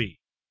movie.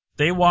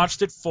 They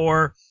watched it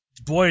for,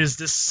 boy, does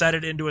this set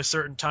it into a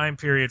certain time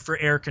period for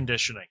air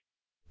conditioning.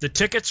 The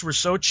tickets were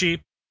so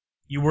cheap,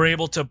 you were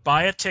able to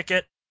buy a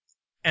ticket,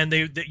 and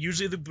they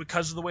usually,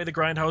 because of the way the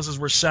grindhouses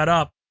were set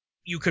up,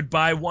 you could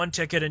buy one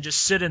ticket and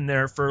just sit in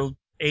there for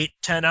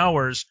 8-10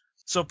 hours.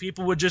 So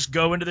people would just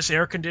go into this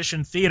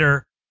air-conditioned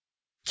theater,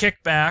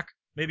 kick back,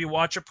 maybe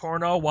watch a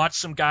porno, watch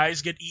some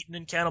guys get eaten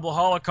in Cannibal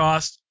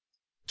Holocaust,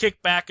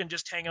 kick back and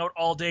just hang out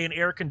all day in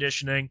air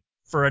conditioning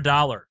for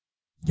 $1.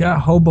 Yeah,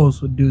 hobos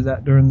would do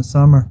that during the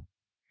summer.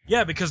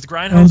 Yeah, because the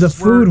And the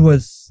food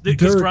was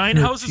because dirt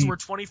grindhouses cheap. were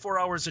 24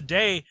 hours a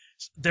day.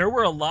 There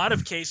were a lot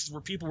of cases where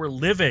people were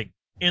living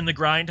in the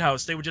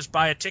grindhouse. They would just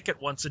buy a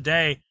ticket once a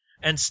day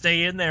and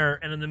stay in there,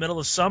 and in the middle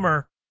of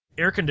summer,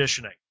 air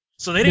conditioning.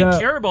 So they didn't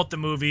care about the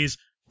movies,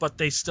 but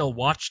they still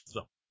watched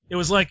them. It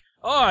was like,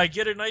 oh, I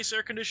get a nice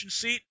air conditioned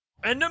seat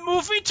and a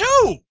movie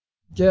too.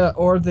 Yeah,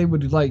 or they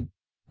would like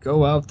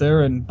go out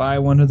there and buy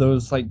one of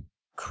those like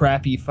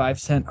crappy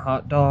 5-cent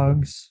hot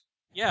dogs.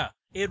 Yeah,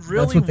 it That's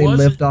really what they was.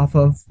 lived off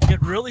of.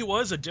 It really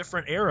was a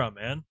different era,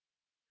 man.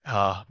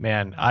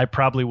 Man, I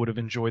probably would have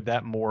enjoyed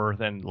that more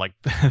than like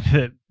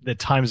the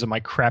times in my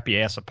crappy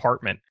ass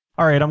apartment.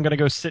 All right, I'm gonna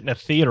go sit in a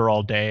theater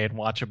all day and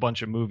watch a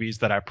bunch of movies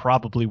that I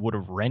probably would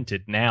have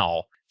rented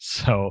now.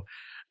 So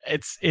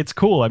it's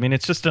cool. I mean,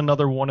 it's just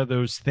another one of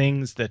those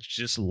things that's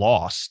just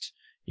lost.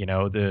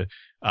 The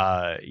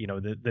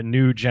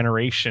new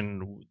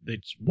generation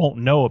that won't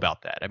know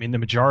about that. I mean, the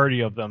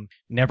majority of them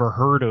never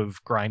heard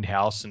of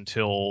Grindhouse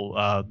until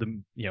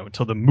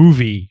the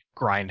movie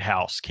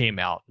Grindhouse came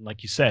out. And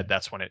like you said,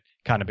 that's when it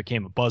kind of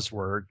became a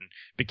buzzword and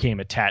became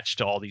attached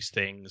to all these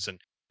things.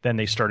 And then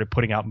they started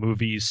putting out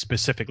movies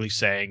specifically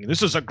saying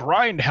this is a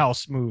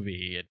Grindhouse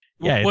movie. And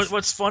yeah,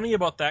 what's funny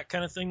about that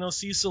kind of thing though,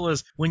 Cecil,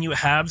 is when you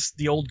have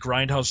the old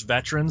Grindhouse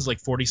veterans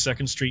like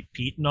 42nd Street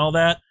Pete and all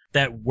that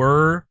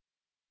were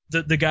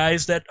the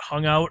guys that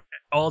hung out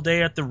all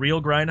day at the real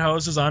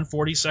grindhouses on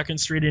 42nd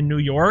Street in New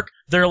York,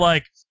 they're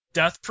like,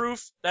 Death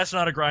Proof? That's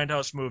not a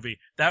grindhouse movie.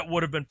 That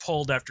would have been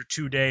pulled after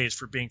 2 days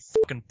for being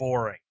fucking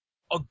boring.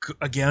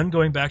 Again,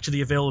 going back to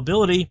the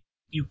availability,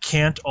 you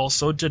can't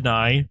also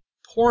deny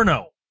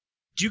porno.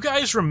 Do you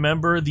guys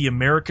remember the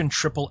American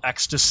Triple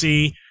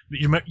Ecstasy?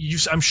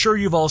 I'm sure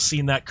you've all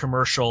seen that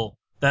commercial,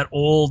 that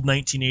old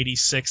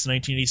 1986,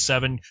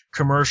 1987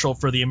 commercial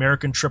for the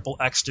American Triple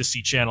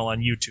Ecstasy channel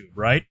on YouTube,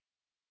 right?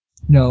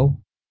 No.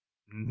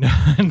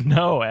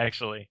 No,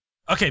 actually.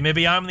 Okay,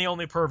 maybe I'm the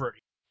only pervert.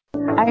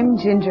 I'm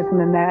Ginger from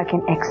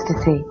American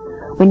Ecstasy.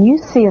 When you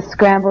see a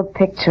scrambled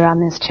picture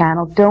on this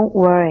channel, don't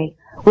worry.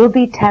 We'll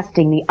be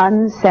testing the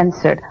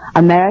uncensored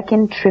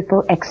American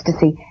Triple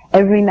Ecstasy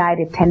every night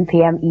at 10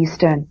 p.m.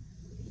 Eastern.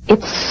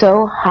 It's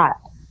so hot,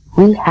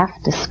 we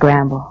have to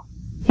scramble.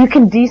 You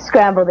can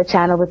descramble the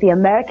channel with the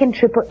American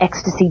Triple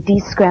Ecstasy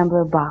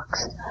Descrambler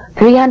box.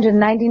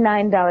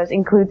 $399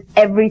 includes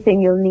everything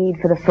you'll need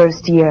for the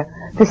first year.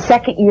 The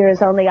second year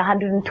is only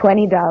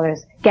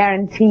 $120,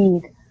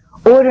 guaranteed.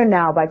 Order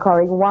now by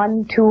calling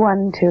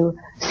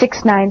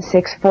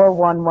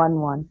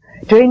 1-212-696-4111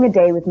 during the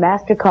day with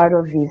MasterCard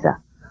or Visa.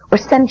 Or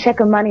send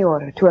check or money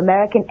order to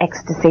American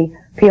Ecstasy,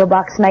 P.O.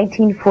 Box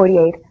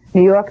 1948,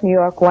 New York, New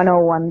York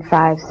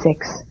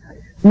 10156.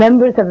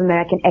 Members of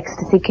American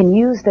Ecstasy can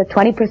use their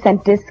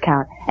 20%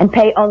 discount and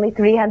pay only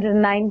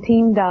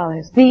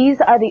 $319.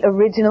 These are the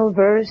original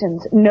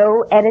versions,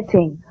 no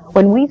editing.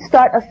 When we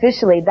start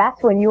officially,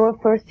 that's when your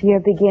first year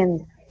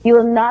begins. You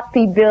will not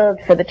be billed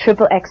for the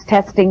XXX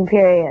testing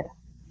period.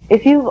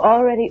 If you've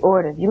already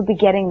ordered, you'll be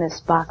getting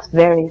this box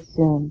very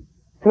soon.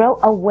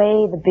 Throw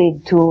away the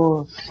big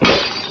tools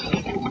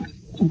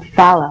and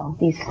follow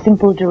these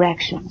simple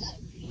directions.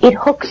 It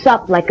hooks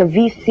up like a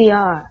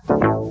VCR.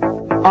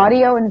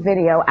 Audio and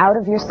video out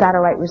of your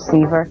satellite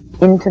receiver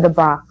into the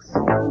box.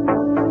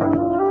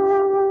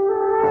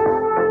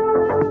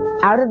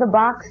 Out of the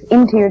box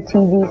into your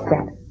TV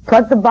set.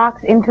 Plug the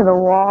box into the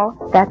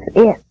wall. That's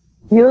it.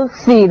 You'll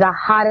see the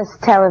hottest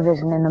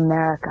television in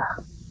America.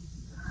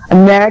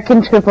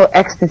 American Triple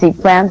Ecstasy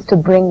plans to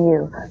bring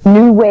you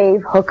New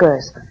Wave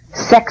Hookers,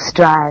 Sex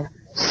Drive,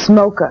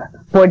 Smoker,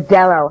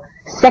 Bordello,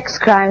 Sex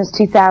Crimes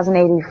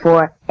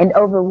 2084, and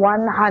over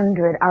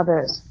 100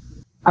 others.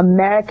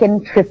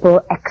 American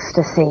Triple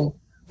Ecstasy.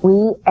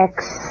 We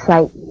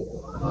excite you.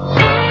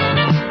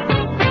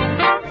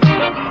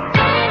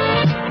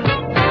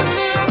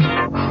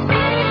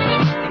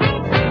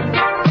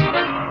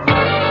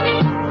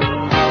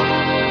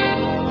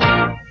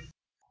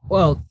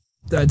 Well,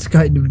 that's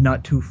kind of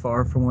not too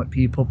far from what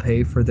people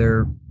pay for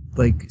their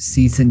like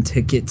season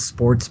ticket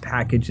sports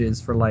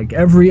packages for like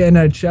every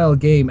NHL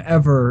game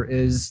ever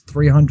is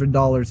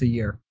 $300 a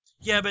year.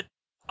 Yeah, but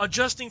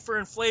adjusting for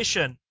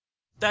inflation,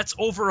 that's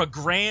over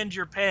 $1,000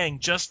 you're paying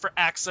just for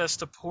access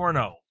to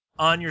porno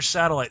on your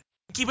satellite.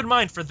 Keep in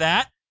mind, for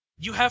that,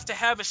 you have to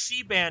have a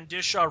C-band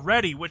dish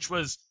already, which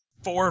was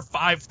 $4,000 or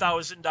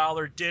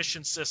 $5,000 dish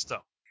and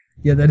system.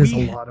 Yeah, that is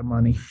a lot of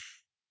money.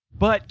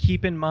 But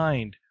keep in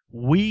mind,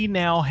 we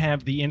now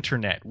have the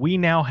internet. We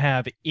now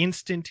have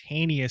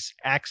instantaneous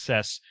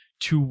access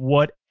to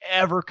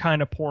whatever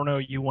kind of porno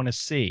you want to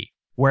see.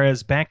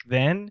 Whereas back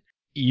then,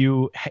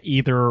 you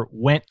either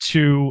went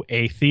to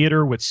a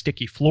theater with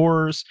sticky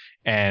floors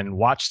and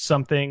watched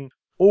something,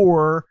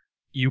 or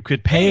you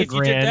could pay Hey, a if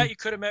grand. you did that, you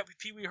could have met with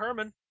Pee Wee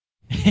Herman.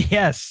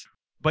 Yes.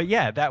 But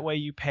yeah, that way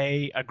you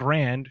pay a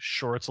grand.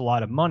 Sure, it's a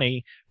lot of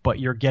money, but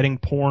you're getting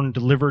porn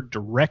delivered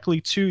directly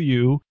to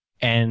you,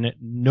 and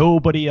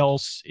nobody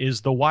else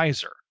is the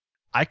wiser.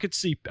 I could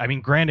see, I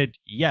mean, granted,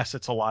 yes,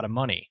 it's a lot of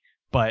money,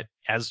 but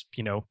as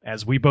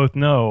we both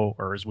know,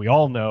 or as we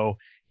all know,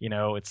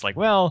 it's like,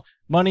 well,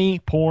 Money,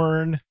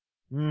 porn.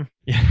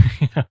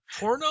 Yeah.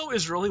 Porno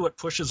is really what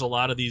pushes a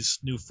lot of these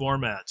new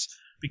formats,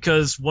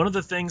 because one of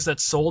the things that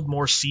sold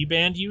more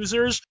C-band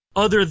users,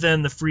 other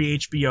than the free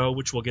HBO,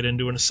 which we'll get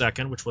into in a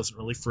second, which wasn't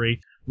really free,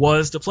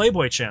 was the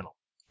Playboy channel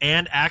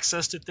and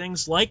access to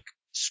things like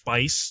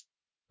Spice,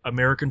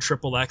 American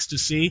Triple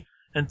Ecstasy,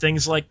 and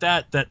things like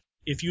that, that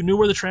if you knew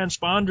where the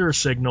transponder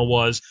signal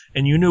was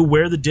and you knew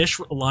where the dish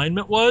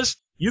alignment was,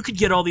 you could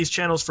get all these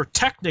channels for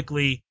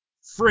technically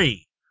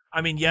free.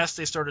 I mean, yes,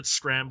 they started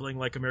scrambling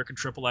like American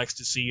Triple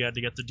Ecstasy. You had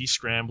to get the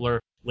descrambler.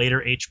 Later,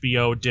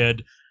 HBO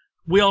did.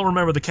 We all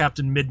remember the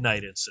Captain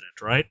Midnight incident,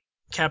 right?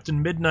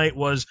 Captain Midnight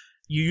was,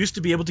 you used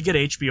to be able to get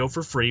HBO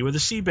for free with a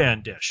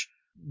C-band dish.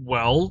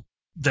 Well,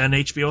 then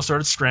HBO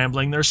started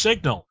scrambling their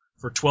signal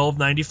for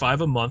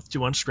 $12.95 a month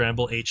to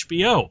unscramble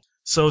HBO.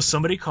 So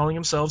somebody calling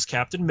themselves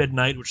Captain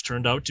Midnight, which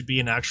turned out to be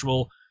an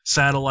actual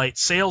satellite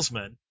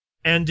salesman,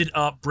 ended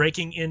up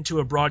breaking into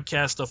a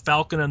broadcast of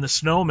Falcon and the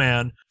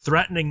Snowman,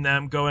 threatening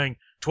them, going,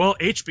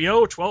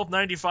 HBO,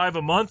 $12.95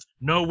 a month?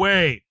 No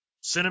way.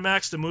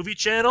 Cinemax, the movie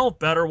channel?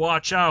 Better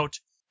watch out.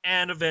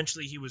 And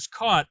eventually he was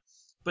caught.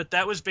 But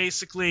that was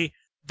basically,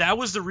 that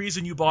was the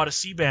reason you bought a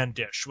C-band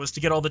dish, was to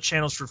get all the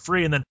channels for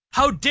free. And then,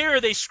 how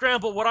dare they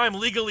scramble what I'm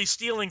legally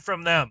stealing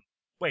from them?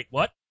 Wait,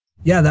 what?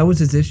 Yeah, that was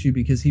his issue,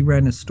 because he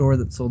ran a store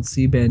that sold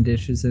C-band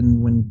dishes,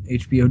 and when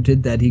HBO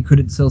did that, he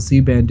couldn't sell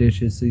C-band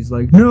dishes. So he's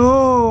like,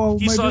 no!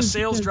 He saw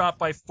sales drop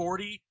by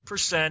 40%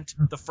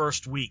 the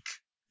first week.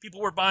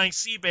 People were buying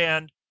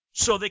C-band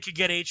so they could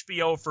get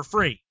HBO for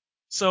free.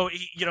 So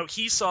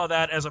he saw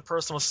that as a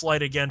personal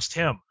slight against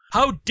him.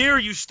 How dare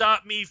you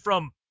stop me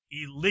from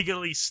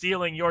illegally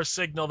stealing your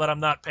signal that I'm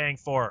not paying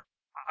for?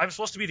 I'm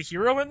supposed to be the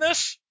hero in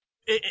this?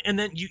 And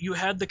then you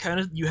had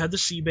the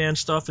C-band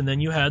stuff, and then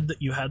you had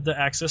the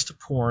access to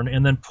porn,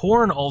 and then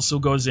porn also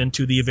goes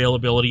into the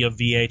availability of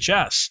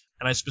VHS.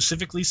 And I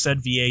specifically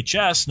said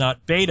VHS,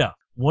 not beta.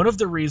 One of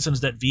the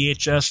reasons that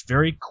VHS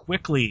very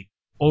quickly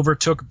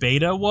overtook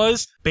beta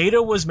was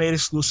made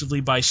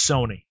exclusively by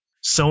Sony.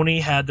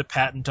 Sony had the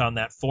patent on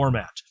that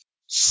format.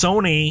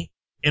 Sony,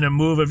 in a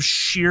move of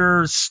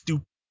sheer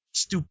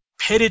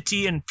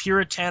stupidity and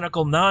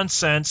puritanical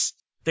nonsense,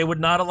 they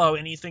would not allow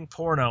anything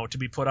porno to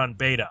be put on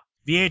beta.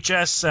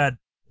 VHS said,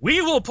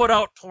 we will put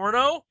out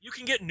porno. You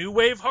can get new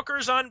wave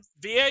hookers on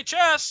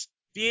VHS.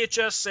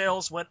 VHS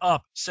sales went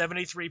up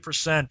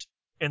 73%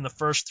 in the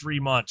first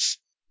 3 months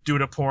due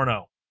to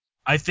porno.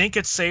 I think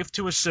it's safe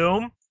to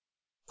assume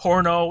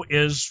porno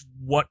is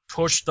what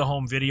pushed the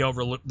home video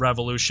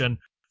revolution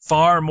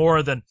far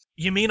more than,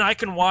 you mean I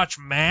can watch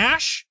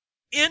MASH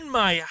in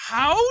my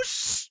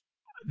house?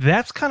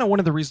 That's kind of one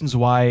of the reasons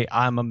why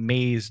I'm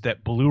amazed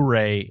that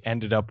Blu-ray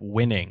ended up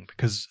winning,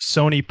 because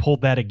Sony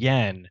pulled that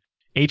again.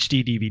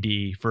 HD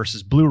DVD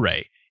versus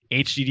Blu-ray.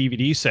 HD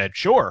DVD said,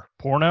 sure,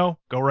 porno,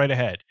 go right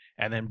ahead.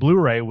 And then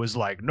Blu-ray was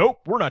like, nope,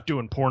 we're not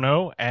doing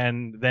porno.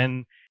 And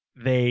then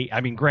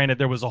granted,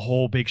 there was a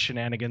whole big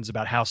shenanigans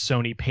about how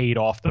Sony paid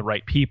off the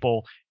right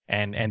people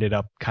and ended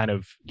up kind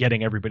of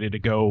getting everybody to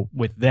go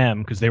with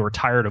them because they were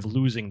tired of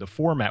losing the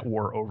format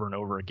war over and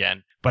over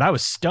again. But I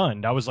was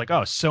stunned. I was like,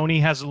 oh,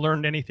 Sony hasn't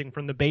learned anything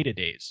from the beta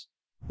days.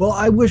 Well,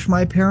 I wish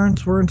my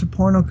parents were into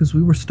porno, because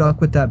we were stuck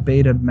with that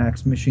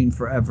Betamax machine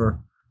forever.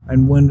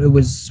 And when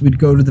we'd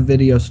go to the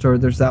video store,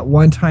 there's that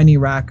one tiny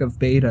rack of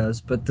betas,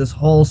 but this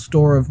whole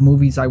store of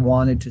movies I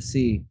wanted to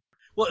see.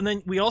 Well, and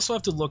then we also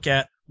have to look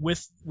at,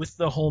 with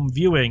the home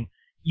viewing,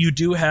 you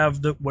do have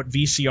what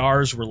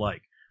VCRs were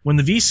like. When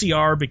the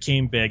VCR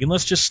became big, and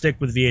let's just stick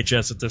with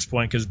VHS at this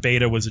point, because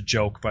beta was a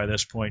joke by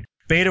this point.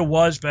 Beta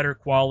was better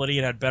quality.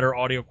 It had better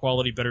audio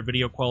quality, better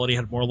video quality,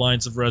 had more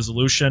lines of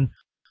resolution.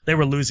 They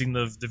were losing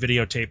the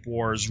videotape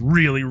wars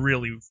really,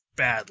 really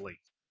badly.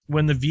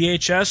 When the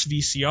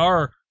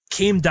VCR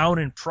came down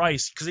in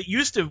price, because it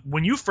used to,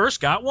 when you first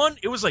got one,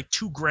 it was like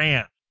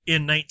 $2,000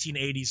 in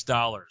 1980s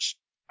dollars.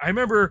 I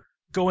remember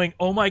going,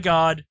 oh my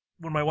God,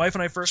 when my wife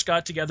and I first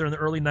got together in the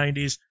early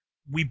 90s,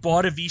 we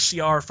bought a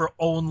VCR for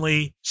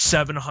only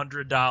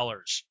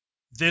 $700.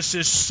 This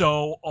is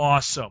so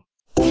awesome.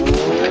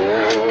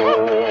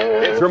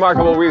 It's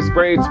remarkable we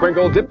sprayed,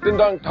 sprinkled, dipped, and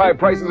dunked high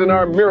prices in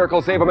our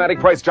Miracle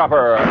Save-O-Matic Price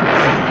Chopper.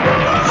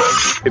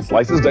 It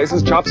slices,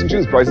 dices, chops, and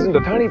chews prices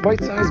into tiny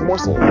bite-sized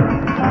morsels.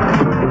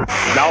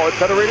 Now at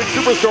Federated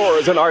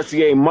Superstores, an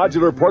RCA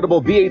modular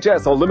portable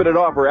VHS, a limited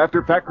offer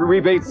after factory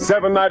rebates,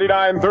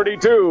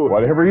 $7.99.32.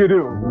 Whatever you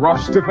do,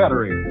 rush to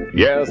Federated.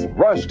 Yes,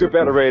 rush to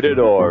Federated,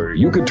 or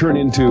you could turn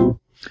into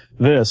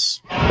this.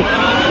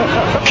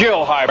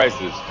 Kill high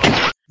prices.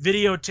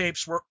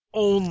 Videotapes were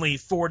only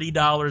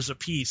 $40 a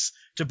piece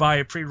to buy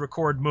a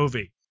pre-record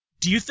movie.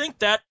 Do you think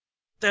that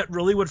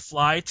really would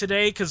fly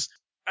today? Because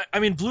I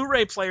mean,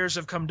 Blu-ray players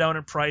have come down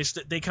in price.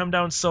 They come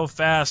down so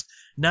fast.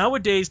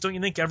 Nowadays, don't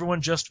you think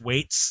everyone just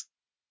waits?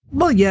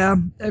 Well, yeah,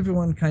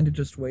 everyone kind of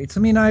just waits. I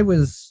mean,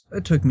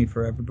 it took me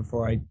forever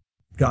before I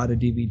got a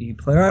DVD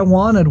player. I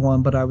wanted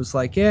one, but I was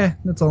like,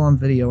 it's all on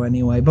video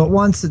anyway. But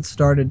once it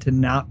started to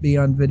not be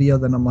on video,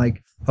 then I'm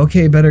like,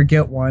 okay, better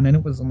get one. And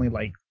it was only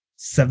like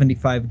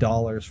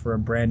 $75 for a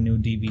brand new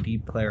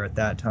DVD player at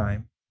that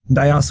time. And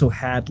I also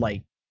had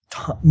like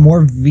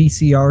more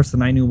VCRs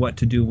than I knew what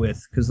to do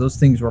with, because those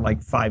things were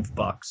like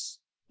 $5.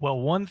 Well,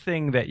 one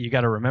thing that you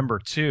got to remember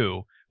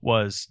too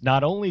was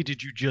not only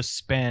did you just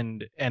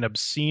spend an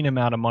obscene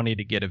amount of money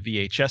to get a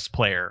VHS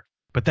player,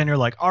 but then you're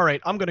like, all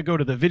right, I'm going to go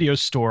to the video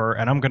store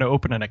and I'm going to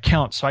open an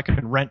account so I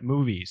can rent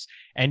movies.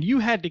 And you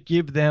had to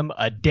give them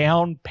a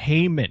down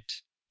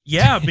payment.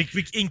 Yeah,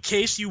 in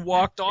case you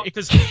walked off,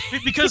 because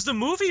the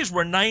movies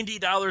were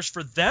 $90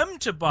 for them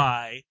to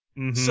buy.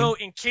 Mm-hmm. So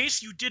in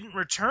case you didn't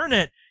return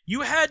it,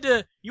 you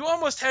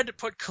almost had to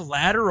put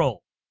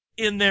collateral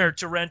in there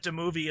to rent a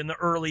movie in the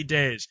early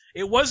days.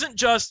 It wasn't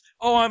just,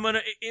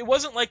 it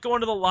wasn't like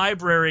going to the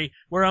library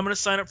where I'm going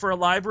to sign up for a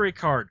library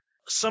card.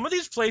 Some of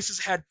these places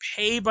had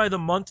pay by the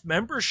month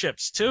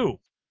memberships too.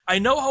 I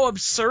know how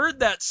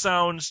absurd that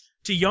sounds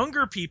to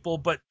younger people,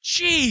 but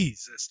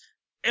Jesus,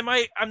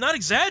 I'm not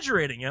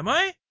exaggerating, am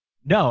I?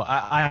 No,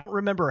 I don't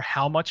remember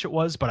how much it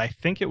was, but I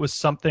think it was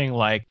something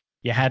like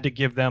you had to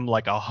give them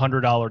like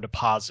 $100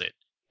 deposit.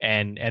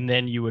 And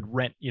then you would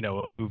rent,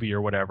 a movie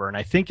or whatever. And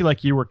I think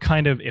like you were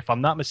kind of, if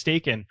I'm not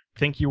mistaken, I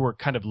think you were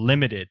kind of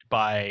limited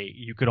by,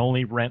 you could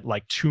only rent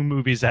like 2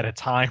 movies at a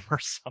time or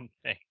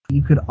something.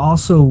 You could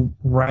also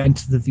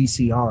rent the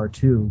VCR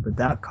too, but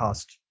that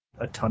cost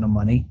a ton of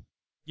money.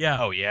 Yeah.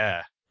 Oh,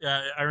 yeah.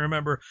 Yeah, I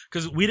remember,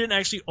 because we didn't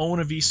actually own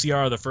a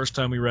VCR the first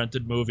time we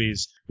rented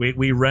movies.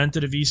 We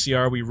rented a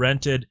VCR. We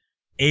rented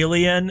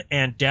Alien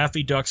and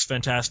Daffy Duck's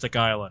Fantastic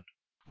Island.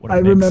 I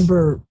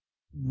remember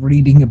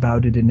reading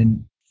about it in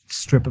a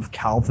strip of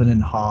Calvin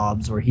and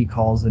Hobbes where he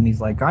calls and he's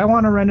like, I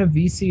want to rent a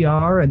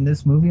VCR in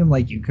this movie. I'm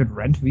like, you could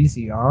rent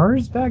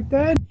VCRs back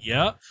then?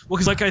 Yeah. Well,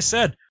 because like I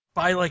said,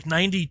 by like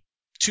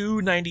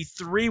 92,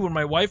 93, when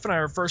my wife and I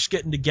were first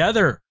getting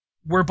together,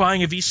 we're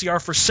buying a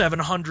VCR for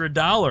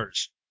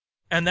 $700.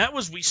 And that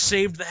was, we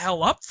saved the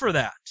hell up for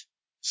that.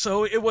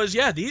 So it was,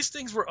 these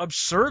things were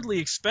absurdly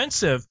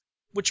expensive,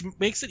 which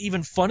makes it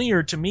even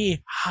funnier to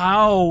me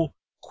how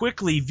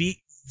quickly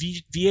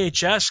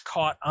VHS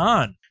caught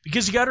on.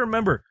 Because you got to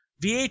remember,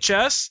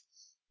 VHS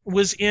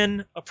was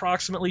in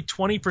approximately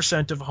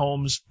 20% of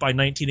homes by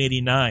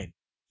 1989.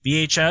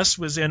 VHS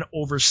was in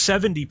over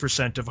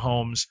 70% of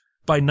homes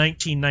by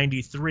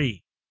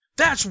 1993.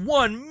 That's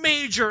one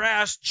major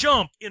ass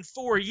jump in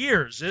 4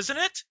 years, isn't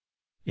it?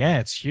 Yeah,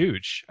 it's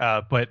huge.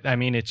 But I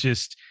mean, it's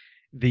just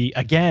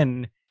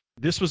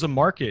this was a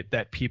market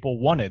that people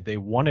wanted. They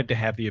wanted to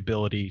have the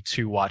ability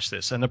to watch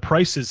this, and the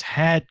prices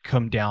had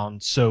come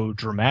down so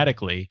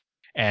dramatically,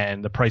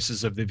 and the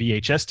prices of the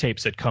VHS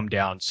tapes had come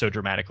down so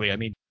dramatically. I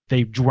mean,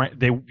 they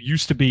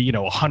used to be,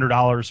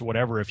 $100 or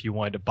whatever if you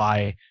wanted to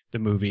buy the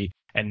movie,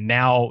 and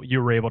now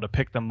you were able to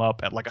pick them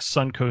up at like a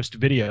Suncoast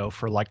Video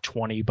for like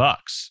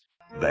 $20.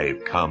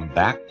 They've come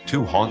back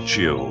to haunt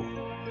you.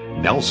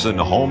 Nelson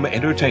Home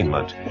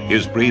Entertainment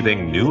is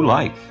breathing new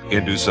life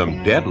into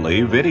some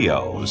deadly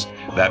videos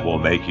that will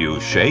make you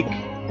shake,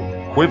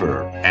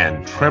 quiver,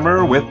 and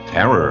tremor with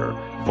terror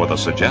for the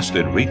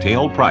suggested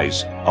retail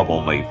price of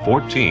only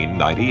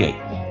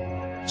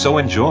 $14.98. So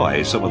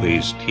enjoy some of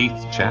these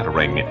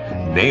teeth-chattering,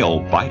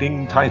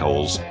 nail-biting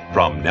titles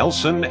from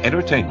Nelson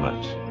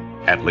Entertainment.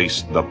 At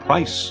least the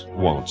price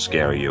won't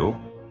scare you.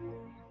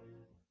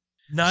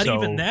 Not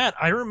even that.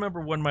 I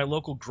remember when my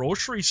local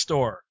grocery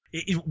store,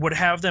 it would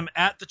have them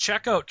at the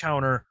checkout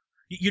counter.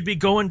 You'd be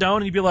going down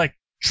and you'd be like,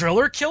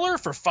 Driller Killer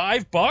for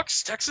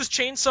 $5? Texas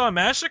Chainsaw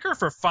Massacre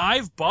for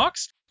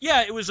 $5?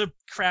 Yeah, it was a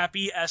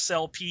crappy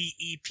SLP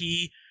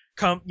EP,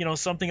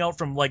 something out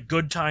from like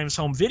Good Times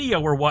Home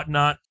Video or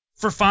whatnot.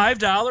 For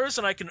 $5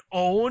 and I can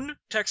own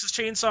Texas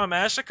Chainsaw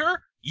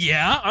Massacre?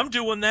 Yeah, I'm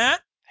doing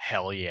that.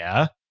 Hell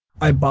yeah.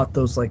 I bought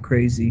those like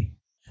crazy.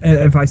 And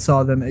if I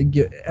saw them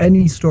at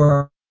any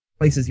store,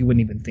 places you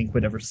wouldn't even think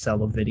would ever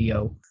sell a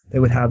video, they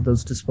would have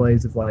those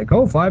displays of like,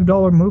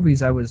 $5 movies.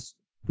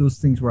 Those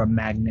things were a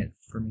magnet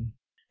for me.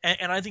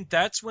 And I think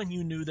that's when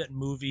you knew that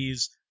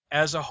movies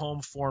as a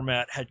home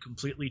format had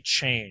completely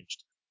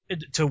changed.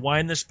 To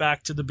wind this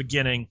back to the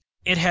beginning,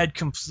 it had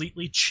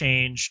completely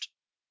changed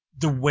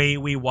the way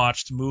we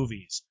watched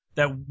movies.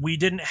 That we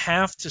didn't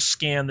have to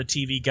scan the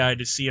TV guide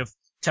to see if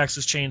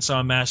Texas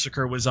Chainsaw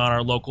Massacre was on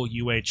our local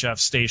UHF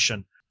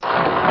station.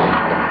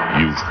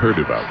 You've heard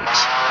about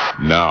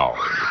it. Now,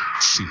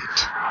 see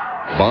it.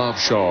 Bob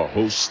Shaw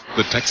hosts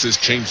the Texas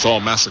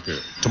Chainsaw Massacre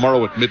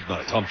tomorrow at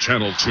midnight on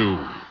Channel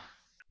 2.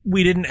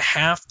 We didn't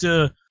have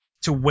to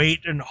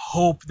wait and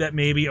hope that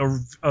maybe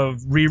a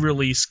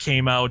re-release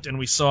came out and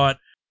we saw it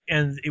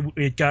and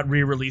it got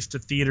re-released to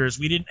theaters.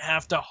 We didn't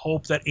have to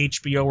hope that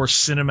HBO or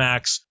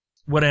Cinemax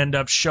would end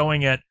up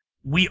showing it.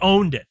 We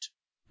owned it.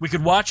 We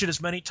could watch it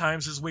as many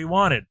times as we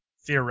wanted,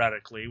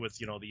 theoretically, with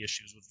the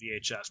issues with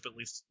VHS, but at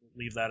least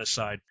leave that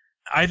aside.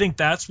 I think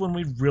that's when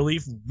we really,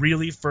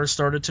 really first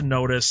started to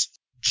notice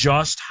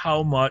just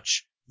how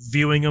much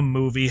viewing a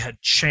movie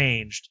had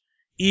changed,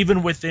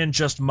 even within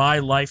just my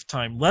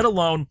lifetime, let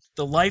alone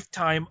the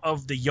lifetime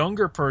of the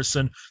younger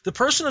person. The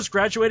person that's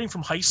graduating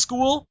from high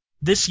school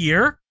this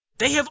year,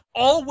 they have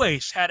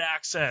always had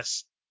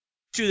access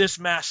to this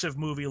massive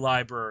movie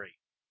library.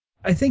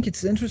 I think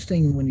it's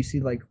interesting when you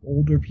see like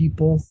older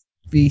people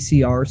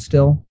VCR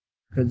still,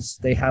 because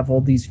they have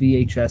all these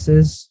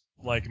VHSs.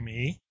 Like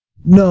me?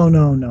 No,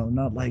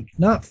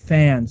 not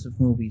fans of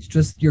movies,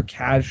 just your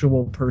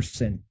casual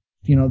person.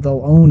 You know,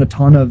 they'll own a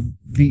ton of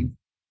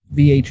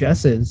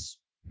VHSs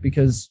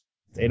because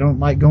they don't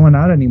like going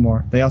out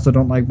anymore. They also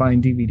don't like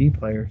buying DVD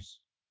players.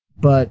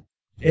 But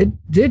it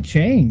did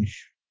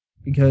change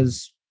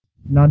because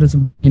not as,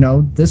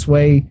 this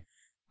way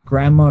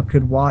grandma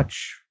could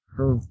watch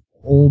her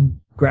old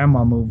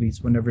grandma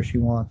movies whenever she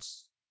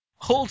wants.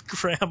 Old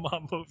grandma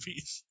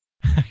movies.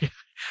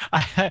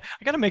 I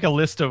got to make a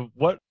list of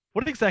what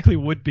exactly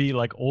would be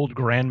like old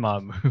grandma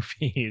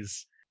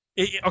movies.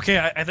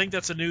 I think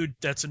that's a new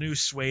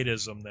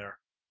Suedeism there.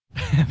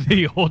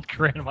 The old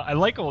grandma. I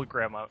like old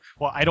grandma.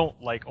 Well, I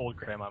don't like old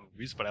grandma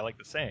movies, but I like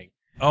the saying.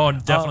 Oh, I'm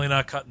definitely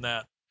not cutting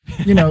that.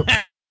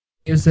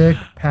 Music,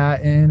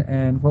 Patton,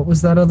 and what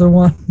was that other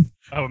one?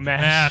 Oh,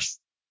 MASH.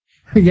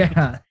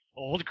 Yeah.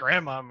 Old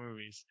grandma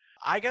movies.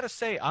 I gotta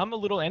say, I'm a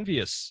little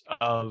envious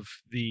of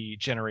the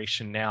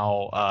generation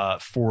now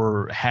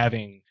for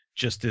having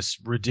just this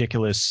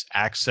ridiculous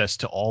access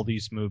to all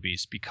these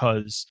movies,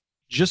 because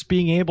just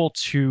being able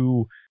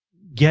to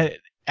get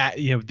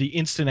the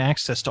instant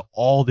access to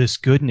all this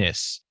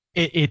goodness,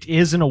 it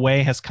is in a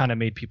way has kind of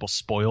made people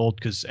spoiled,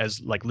 because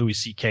as like Louis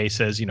C.K.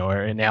 says,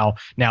 and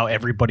now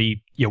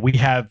everybody, we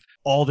have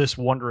all this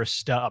wondrous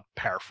stuff,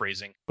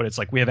 paraphrasing, but it's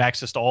like we have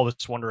access to all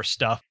this wondrous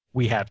stuff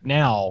we have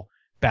now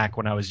back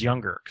when I was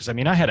younger. Because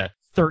I had a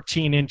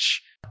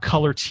 13-inch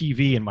color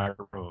TV in my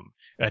room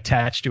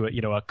attached to it,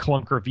 a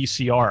clunker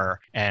VCR,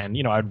 and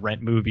I'd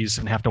rent movies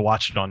and have to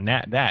watch it on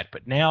that.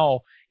 But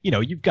now,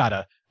 you've got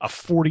a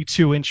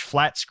 42-inch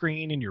flat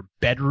screen in your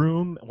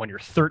bedroom when you're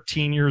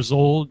 13 years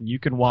old, and you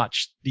can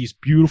watch these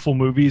beautiful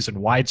movies in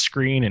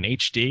widescreen and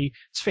HD.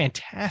 It's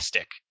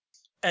fantastic.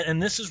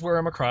 And this is where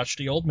I'm a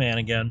crotchety old man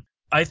again.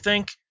 I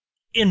think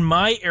in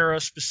my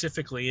era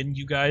specifically, and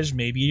you guys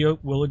maybe you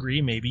will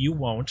agree, maybe you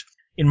won't.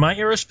 In my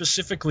era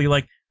specifically,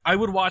 like, I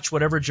would watch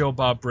whatever Joe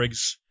Bob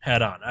Briggs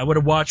had on. I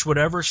would watch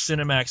whatever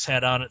Cinemax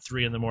had on at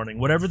 3 in the morning,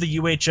 whatever the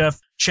UHF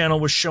channel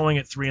was showing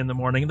at 3 in the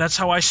morning. That's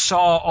how I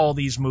saw all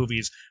these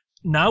movies.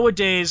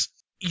 Nowadays,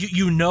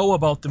 you know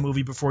about the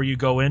movie before you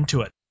go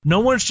into it.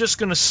 No one's just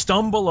going to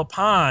stumble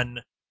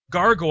upon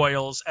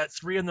Gargoyles at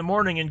 3 in the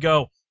morning and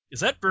go, is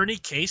that Bernie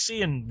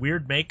Casey in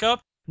weird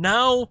makeup?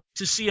 Now,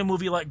 to see a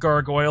movie like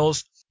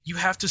Gargoyles, you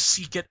have to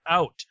seek it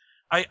out.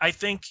 I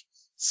think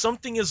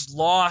something is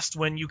lost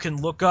when you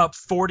can look up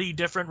 40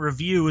 different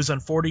reviews on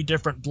 40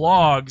 different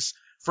blogs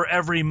for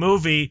every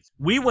movie.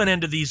 We went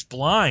into these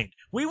blind.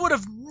 We would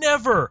have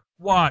never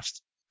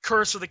watched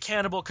Curse of the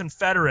Cannibal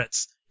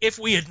Confederates if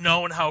we had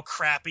known how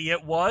crappy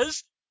it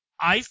was.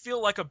 I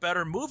feel like a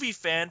better movie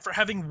fan for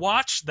having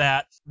watched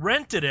that,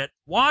 rented it,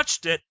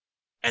 watched it,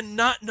 and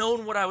not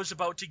known what I was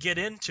about to get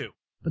into.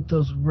 But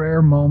those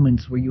rare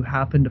moments where you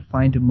happen to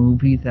find a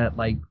movie that,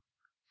 like,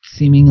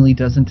 seemingly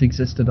doesn't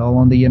exist at all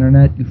on the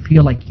internet, you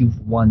feel like you've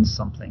won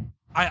something.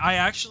 I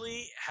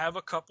actually have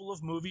a couple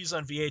of movies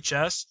on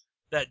VHS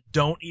that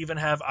don't even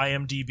have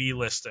IMDb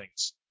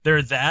listings.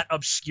 They're that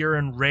obscure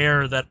and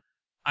rare that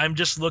I'm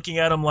just looking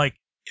at them like,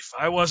 if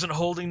I wasn't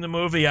holding the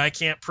movie, I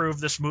can't prove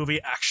this movie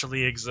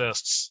actually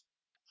exists.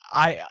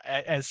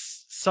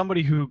 As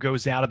somebody who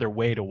goes out of their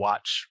way to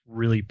watch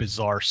really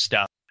bizarre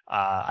stuff,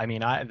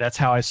 that's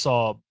how I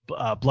saw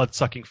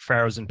Blood-Sucking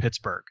Pharaohs in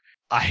Pittsburgh.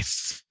 I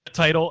saw the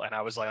title and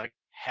I was like,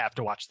 have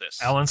to watch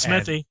this. Alan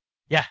Smithy.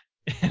 Yeah,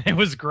 it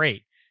was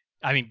great.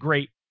 I mean,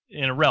 great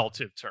in a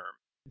relative term.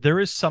 There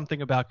is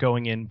something about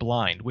going in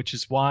blind, which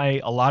is why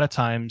a lot of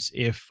times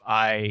if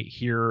I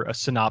hear a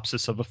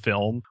synopsis of a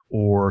film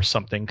or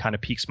something kind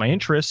of piques my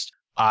interest,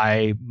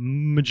 I,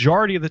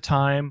 majority of the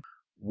time,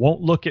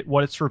 won't look at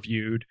what it's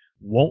reviewed,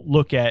 won't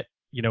look at,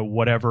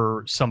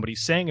 whatever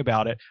somebody's saying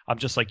about it. I'm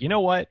just like, you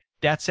know what?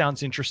 That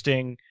sounds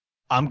interesting.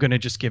 I'm going to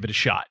just give it a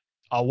shot.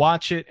 I'll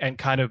watch it and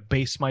kind of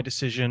base my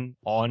decision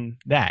on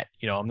that.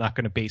 I'm not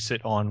going to base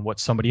it on what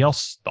somebody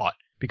else thought,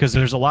 because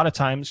there's a lot of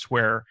times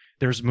where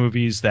there's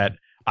movies that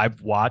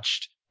I've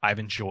watched, I've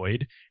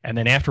enjoyed, and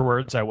then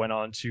afterwards I went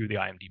on to the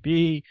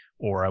IMDb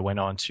or I went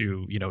on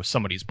to,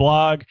 somebody's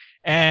blog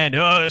and,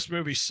 this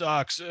movie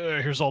sucks.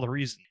 Here's all the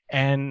reasons.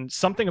 And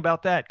something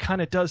about that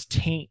kind of does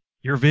taint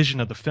your vision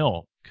of the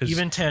film.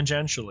 Even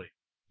tangentially.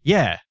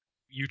 Yeah.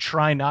 You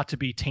try not to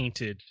be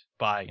tainted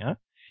by,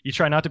 You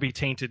try not to be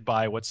tainted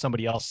by what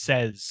somebody else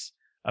says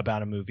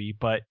about a movie,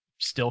 but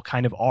still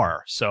kind of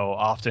are. So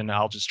often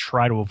I'll just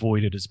try to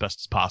avoid it as best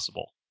as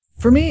possible.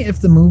 For me,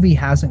 if the movie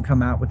hasn't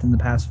come out within the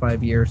past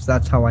 5 years,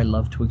 that's how I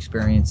love to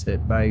experience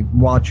it, by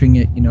watching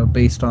it,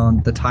 based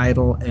on the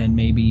title and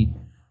maybe,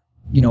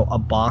 a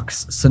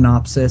box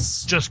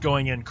synopsis. Just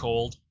going in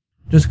cold.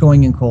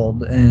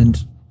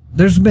 And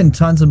there's been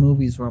tons of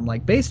movies where I'm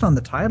like, based on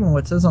the title and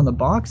what it says on the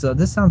box,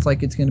 this sounds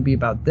like it's going to be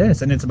about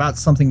this, and it's about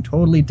something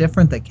totally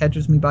different that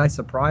catches me by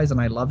surprise, and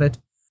I love it.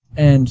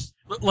 And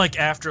like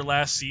after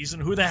last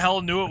season, who the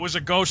hell knew it was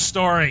a ghost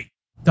story?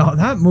 Oh,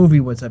 that movie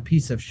was a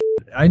piece of shit.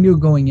 I knew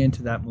going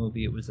into that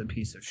movie it was a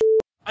piece of shit.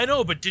 I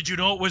know, but did you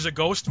know it was a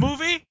ghost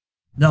movie?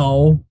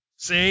 No.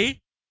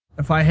 See?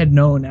 If I had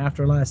known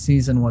after last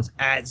season was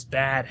as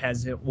bad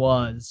as it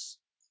was.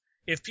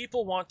 If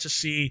people want to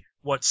see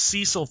what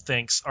Cecil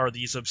thinks are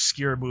these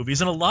obscure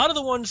movies, and a lot of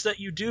the ones that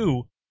you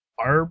do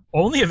are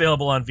only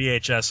available on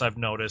VHS, I've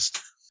noticed,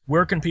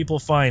 where can people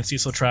find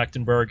Cecil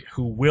Trachtenberg,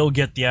 who will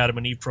get the Adam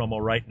and Eve promo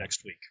right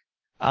next week?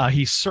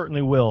 He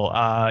certainly will.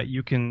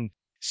 You can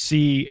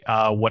see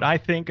what I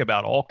think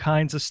about all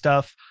kinds of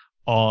stuff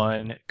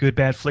on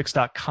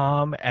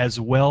goodbadflix.com as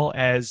well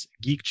as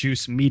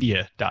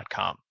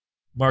geekjuicemedia.com.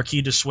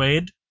 Marquis de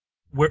Suede,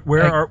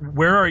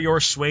 where are your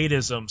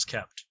Suede-isms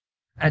kept?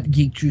 At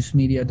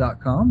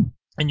geekjuicemedia.com.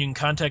 And you can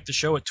contact the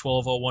show at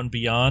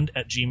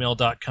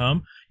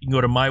 1201beyond@gmail.com. You can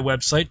go to my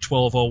website,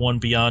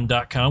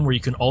 1201beyond.com, where you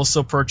can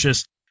also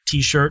purchase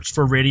T-shirts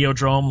for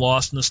Radiodrome,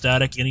 Lost in the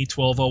Static, any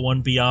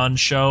 1201 Beyond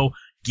show.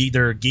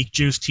 There are Geek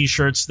Juice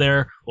T-shirts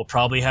there. We'll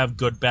probably have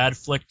Good Bad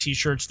Flick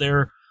T-shirts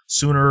there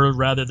sooner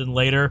rather than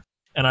later.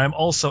 And I'm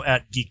also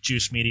at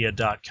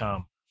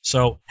geekjuicemedia.com.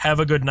 So have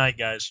a good night,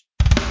 guys.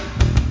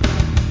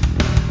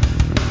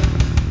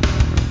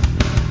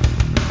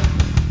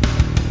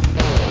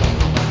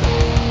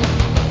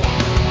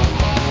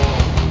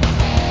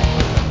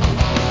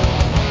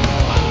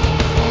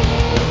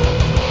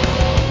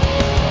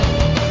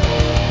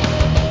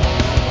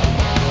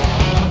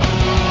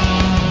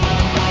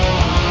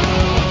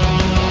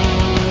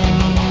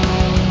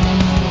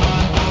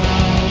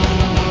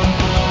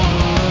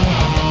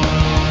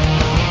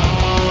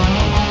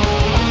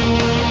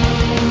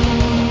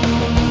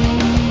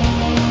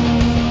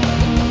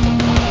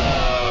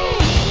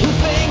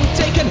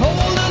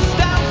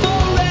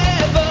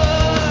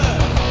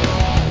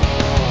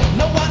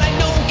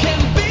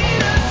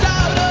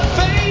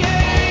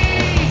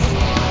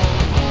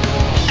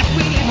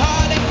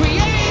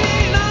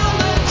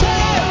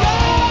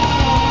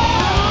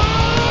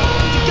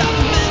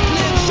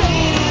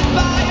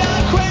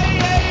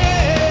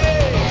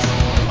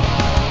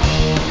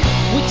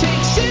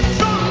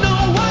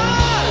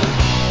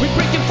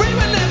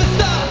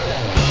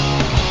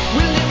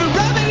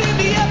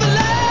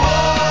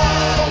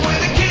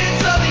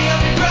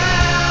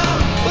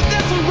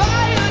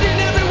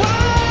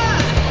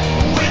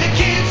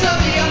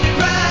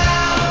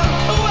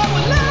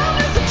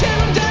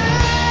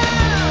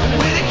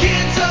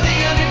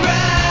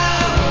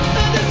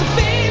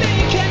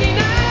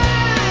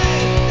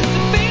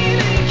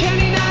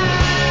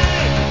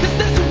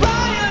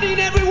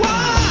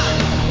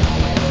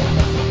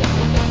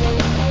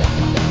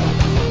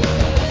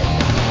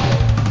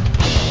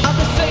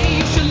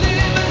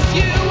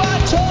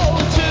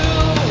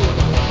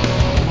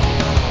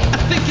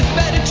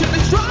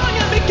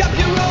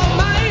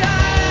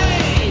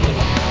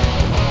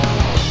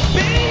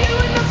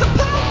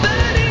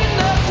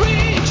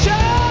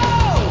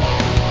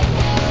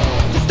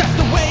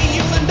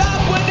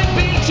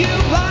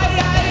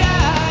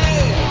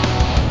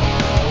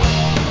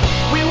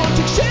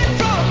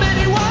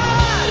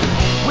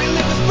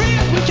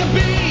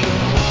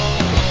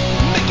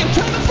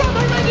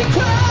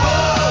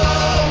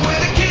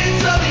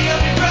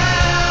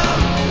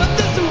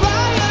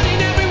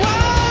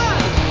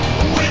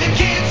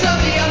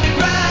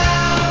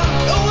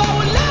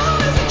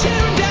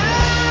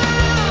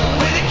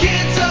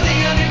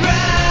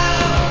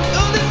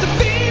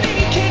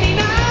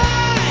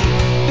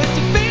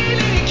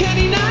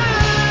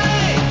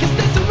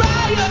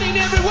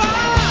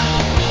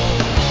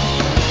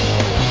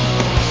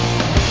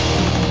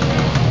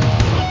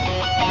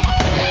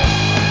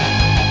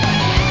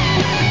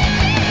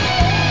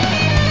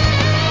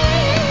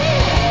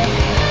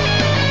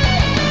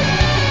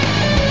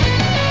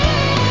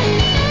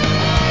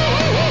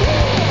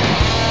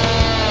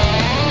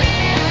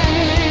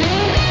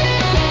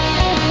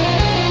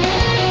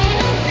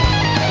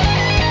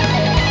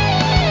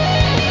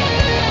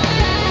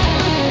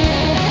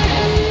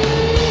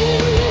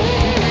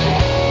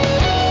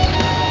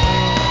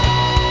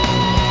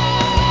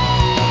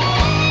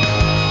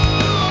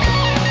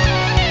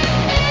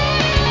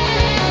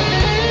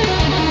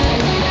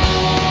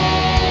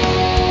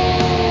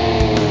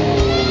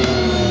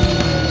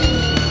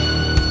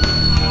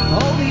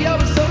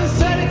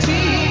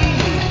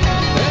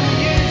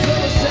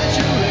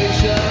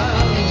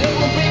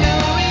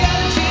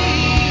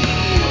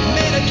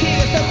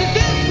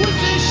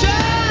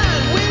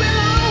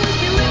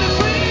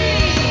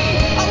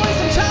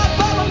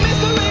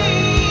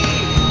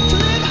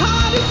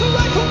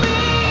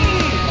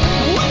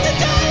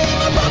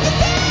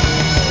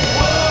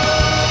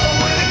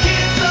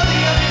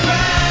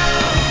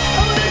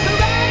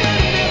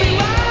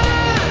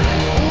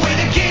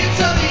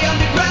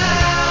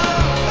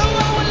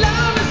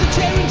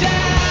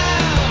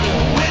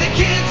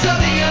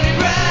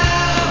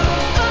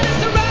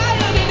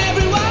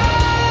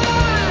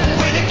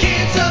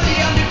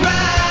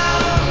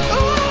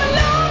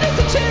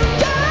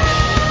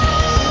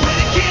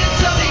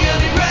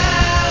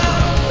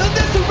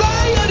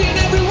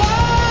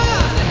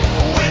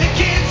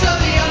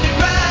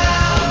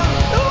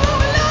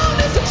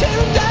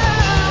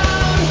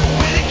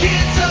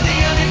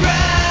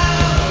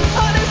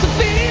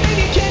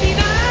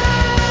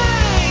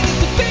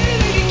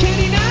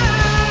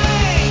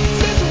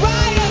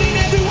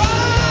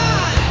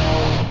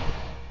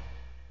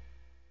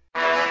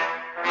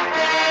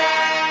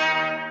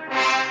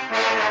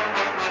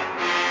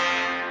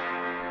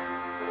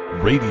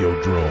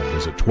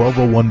 is a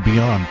 1201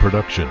 Beyond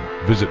production.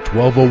 Visit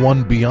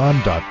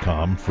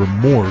 1201beyond.com for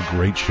more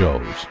great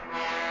shows.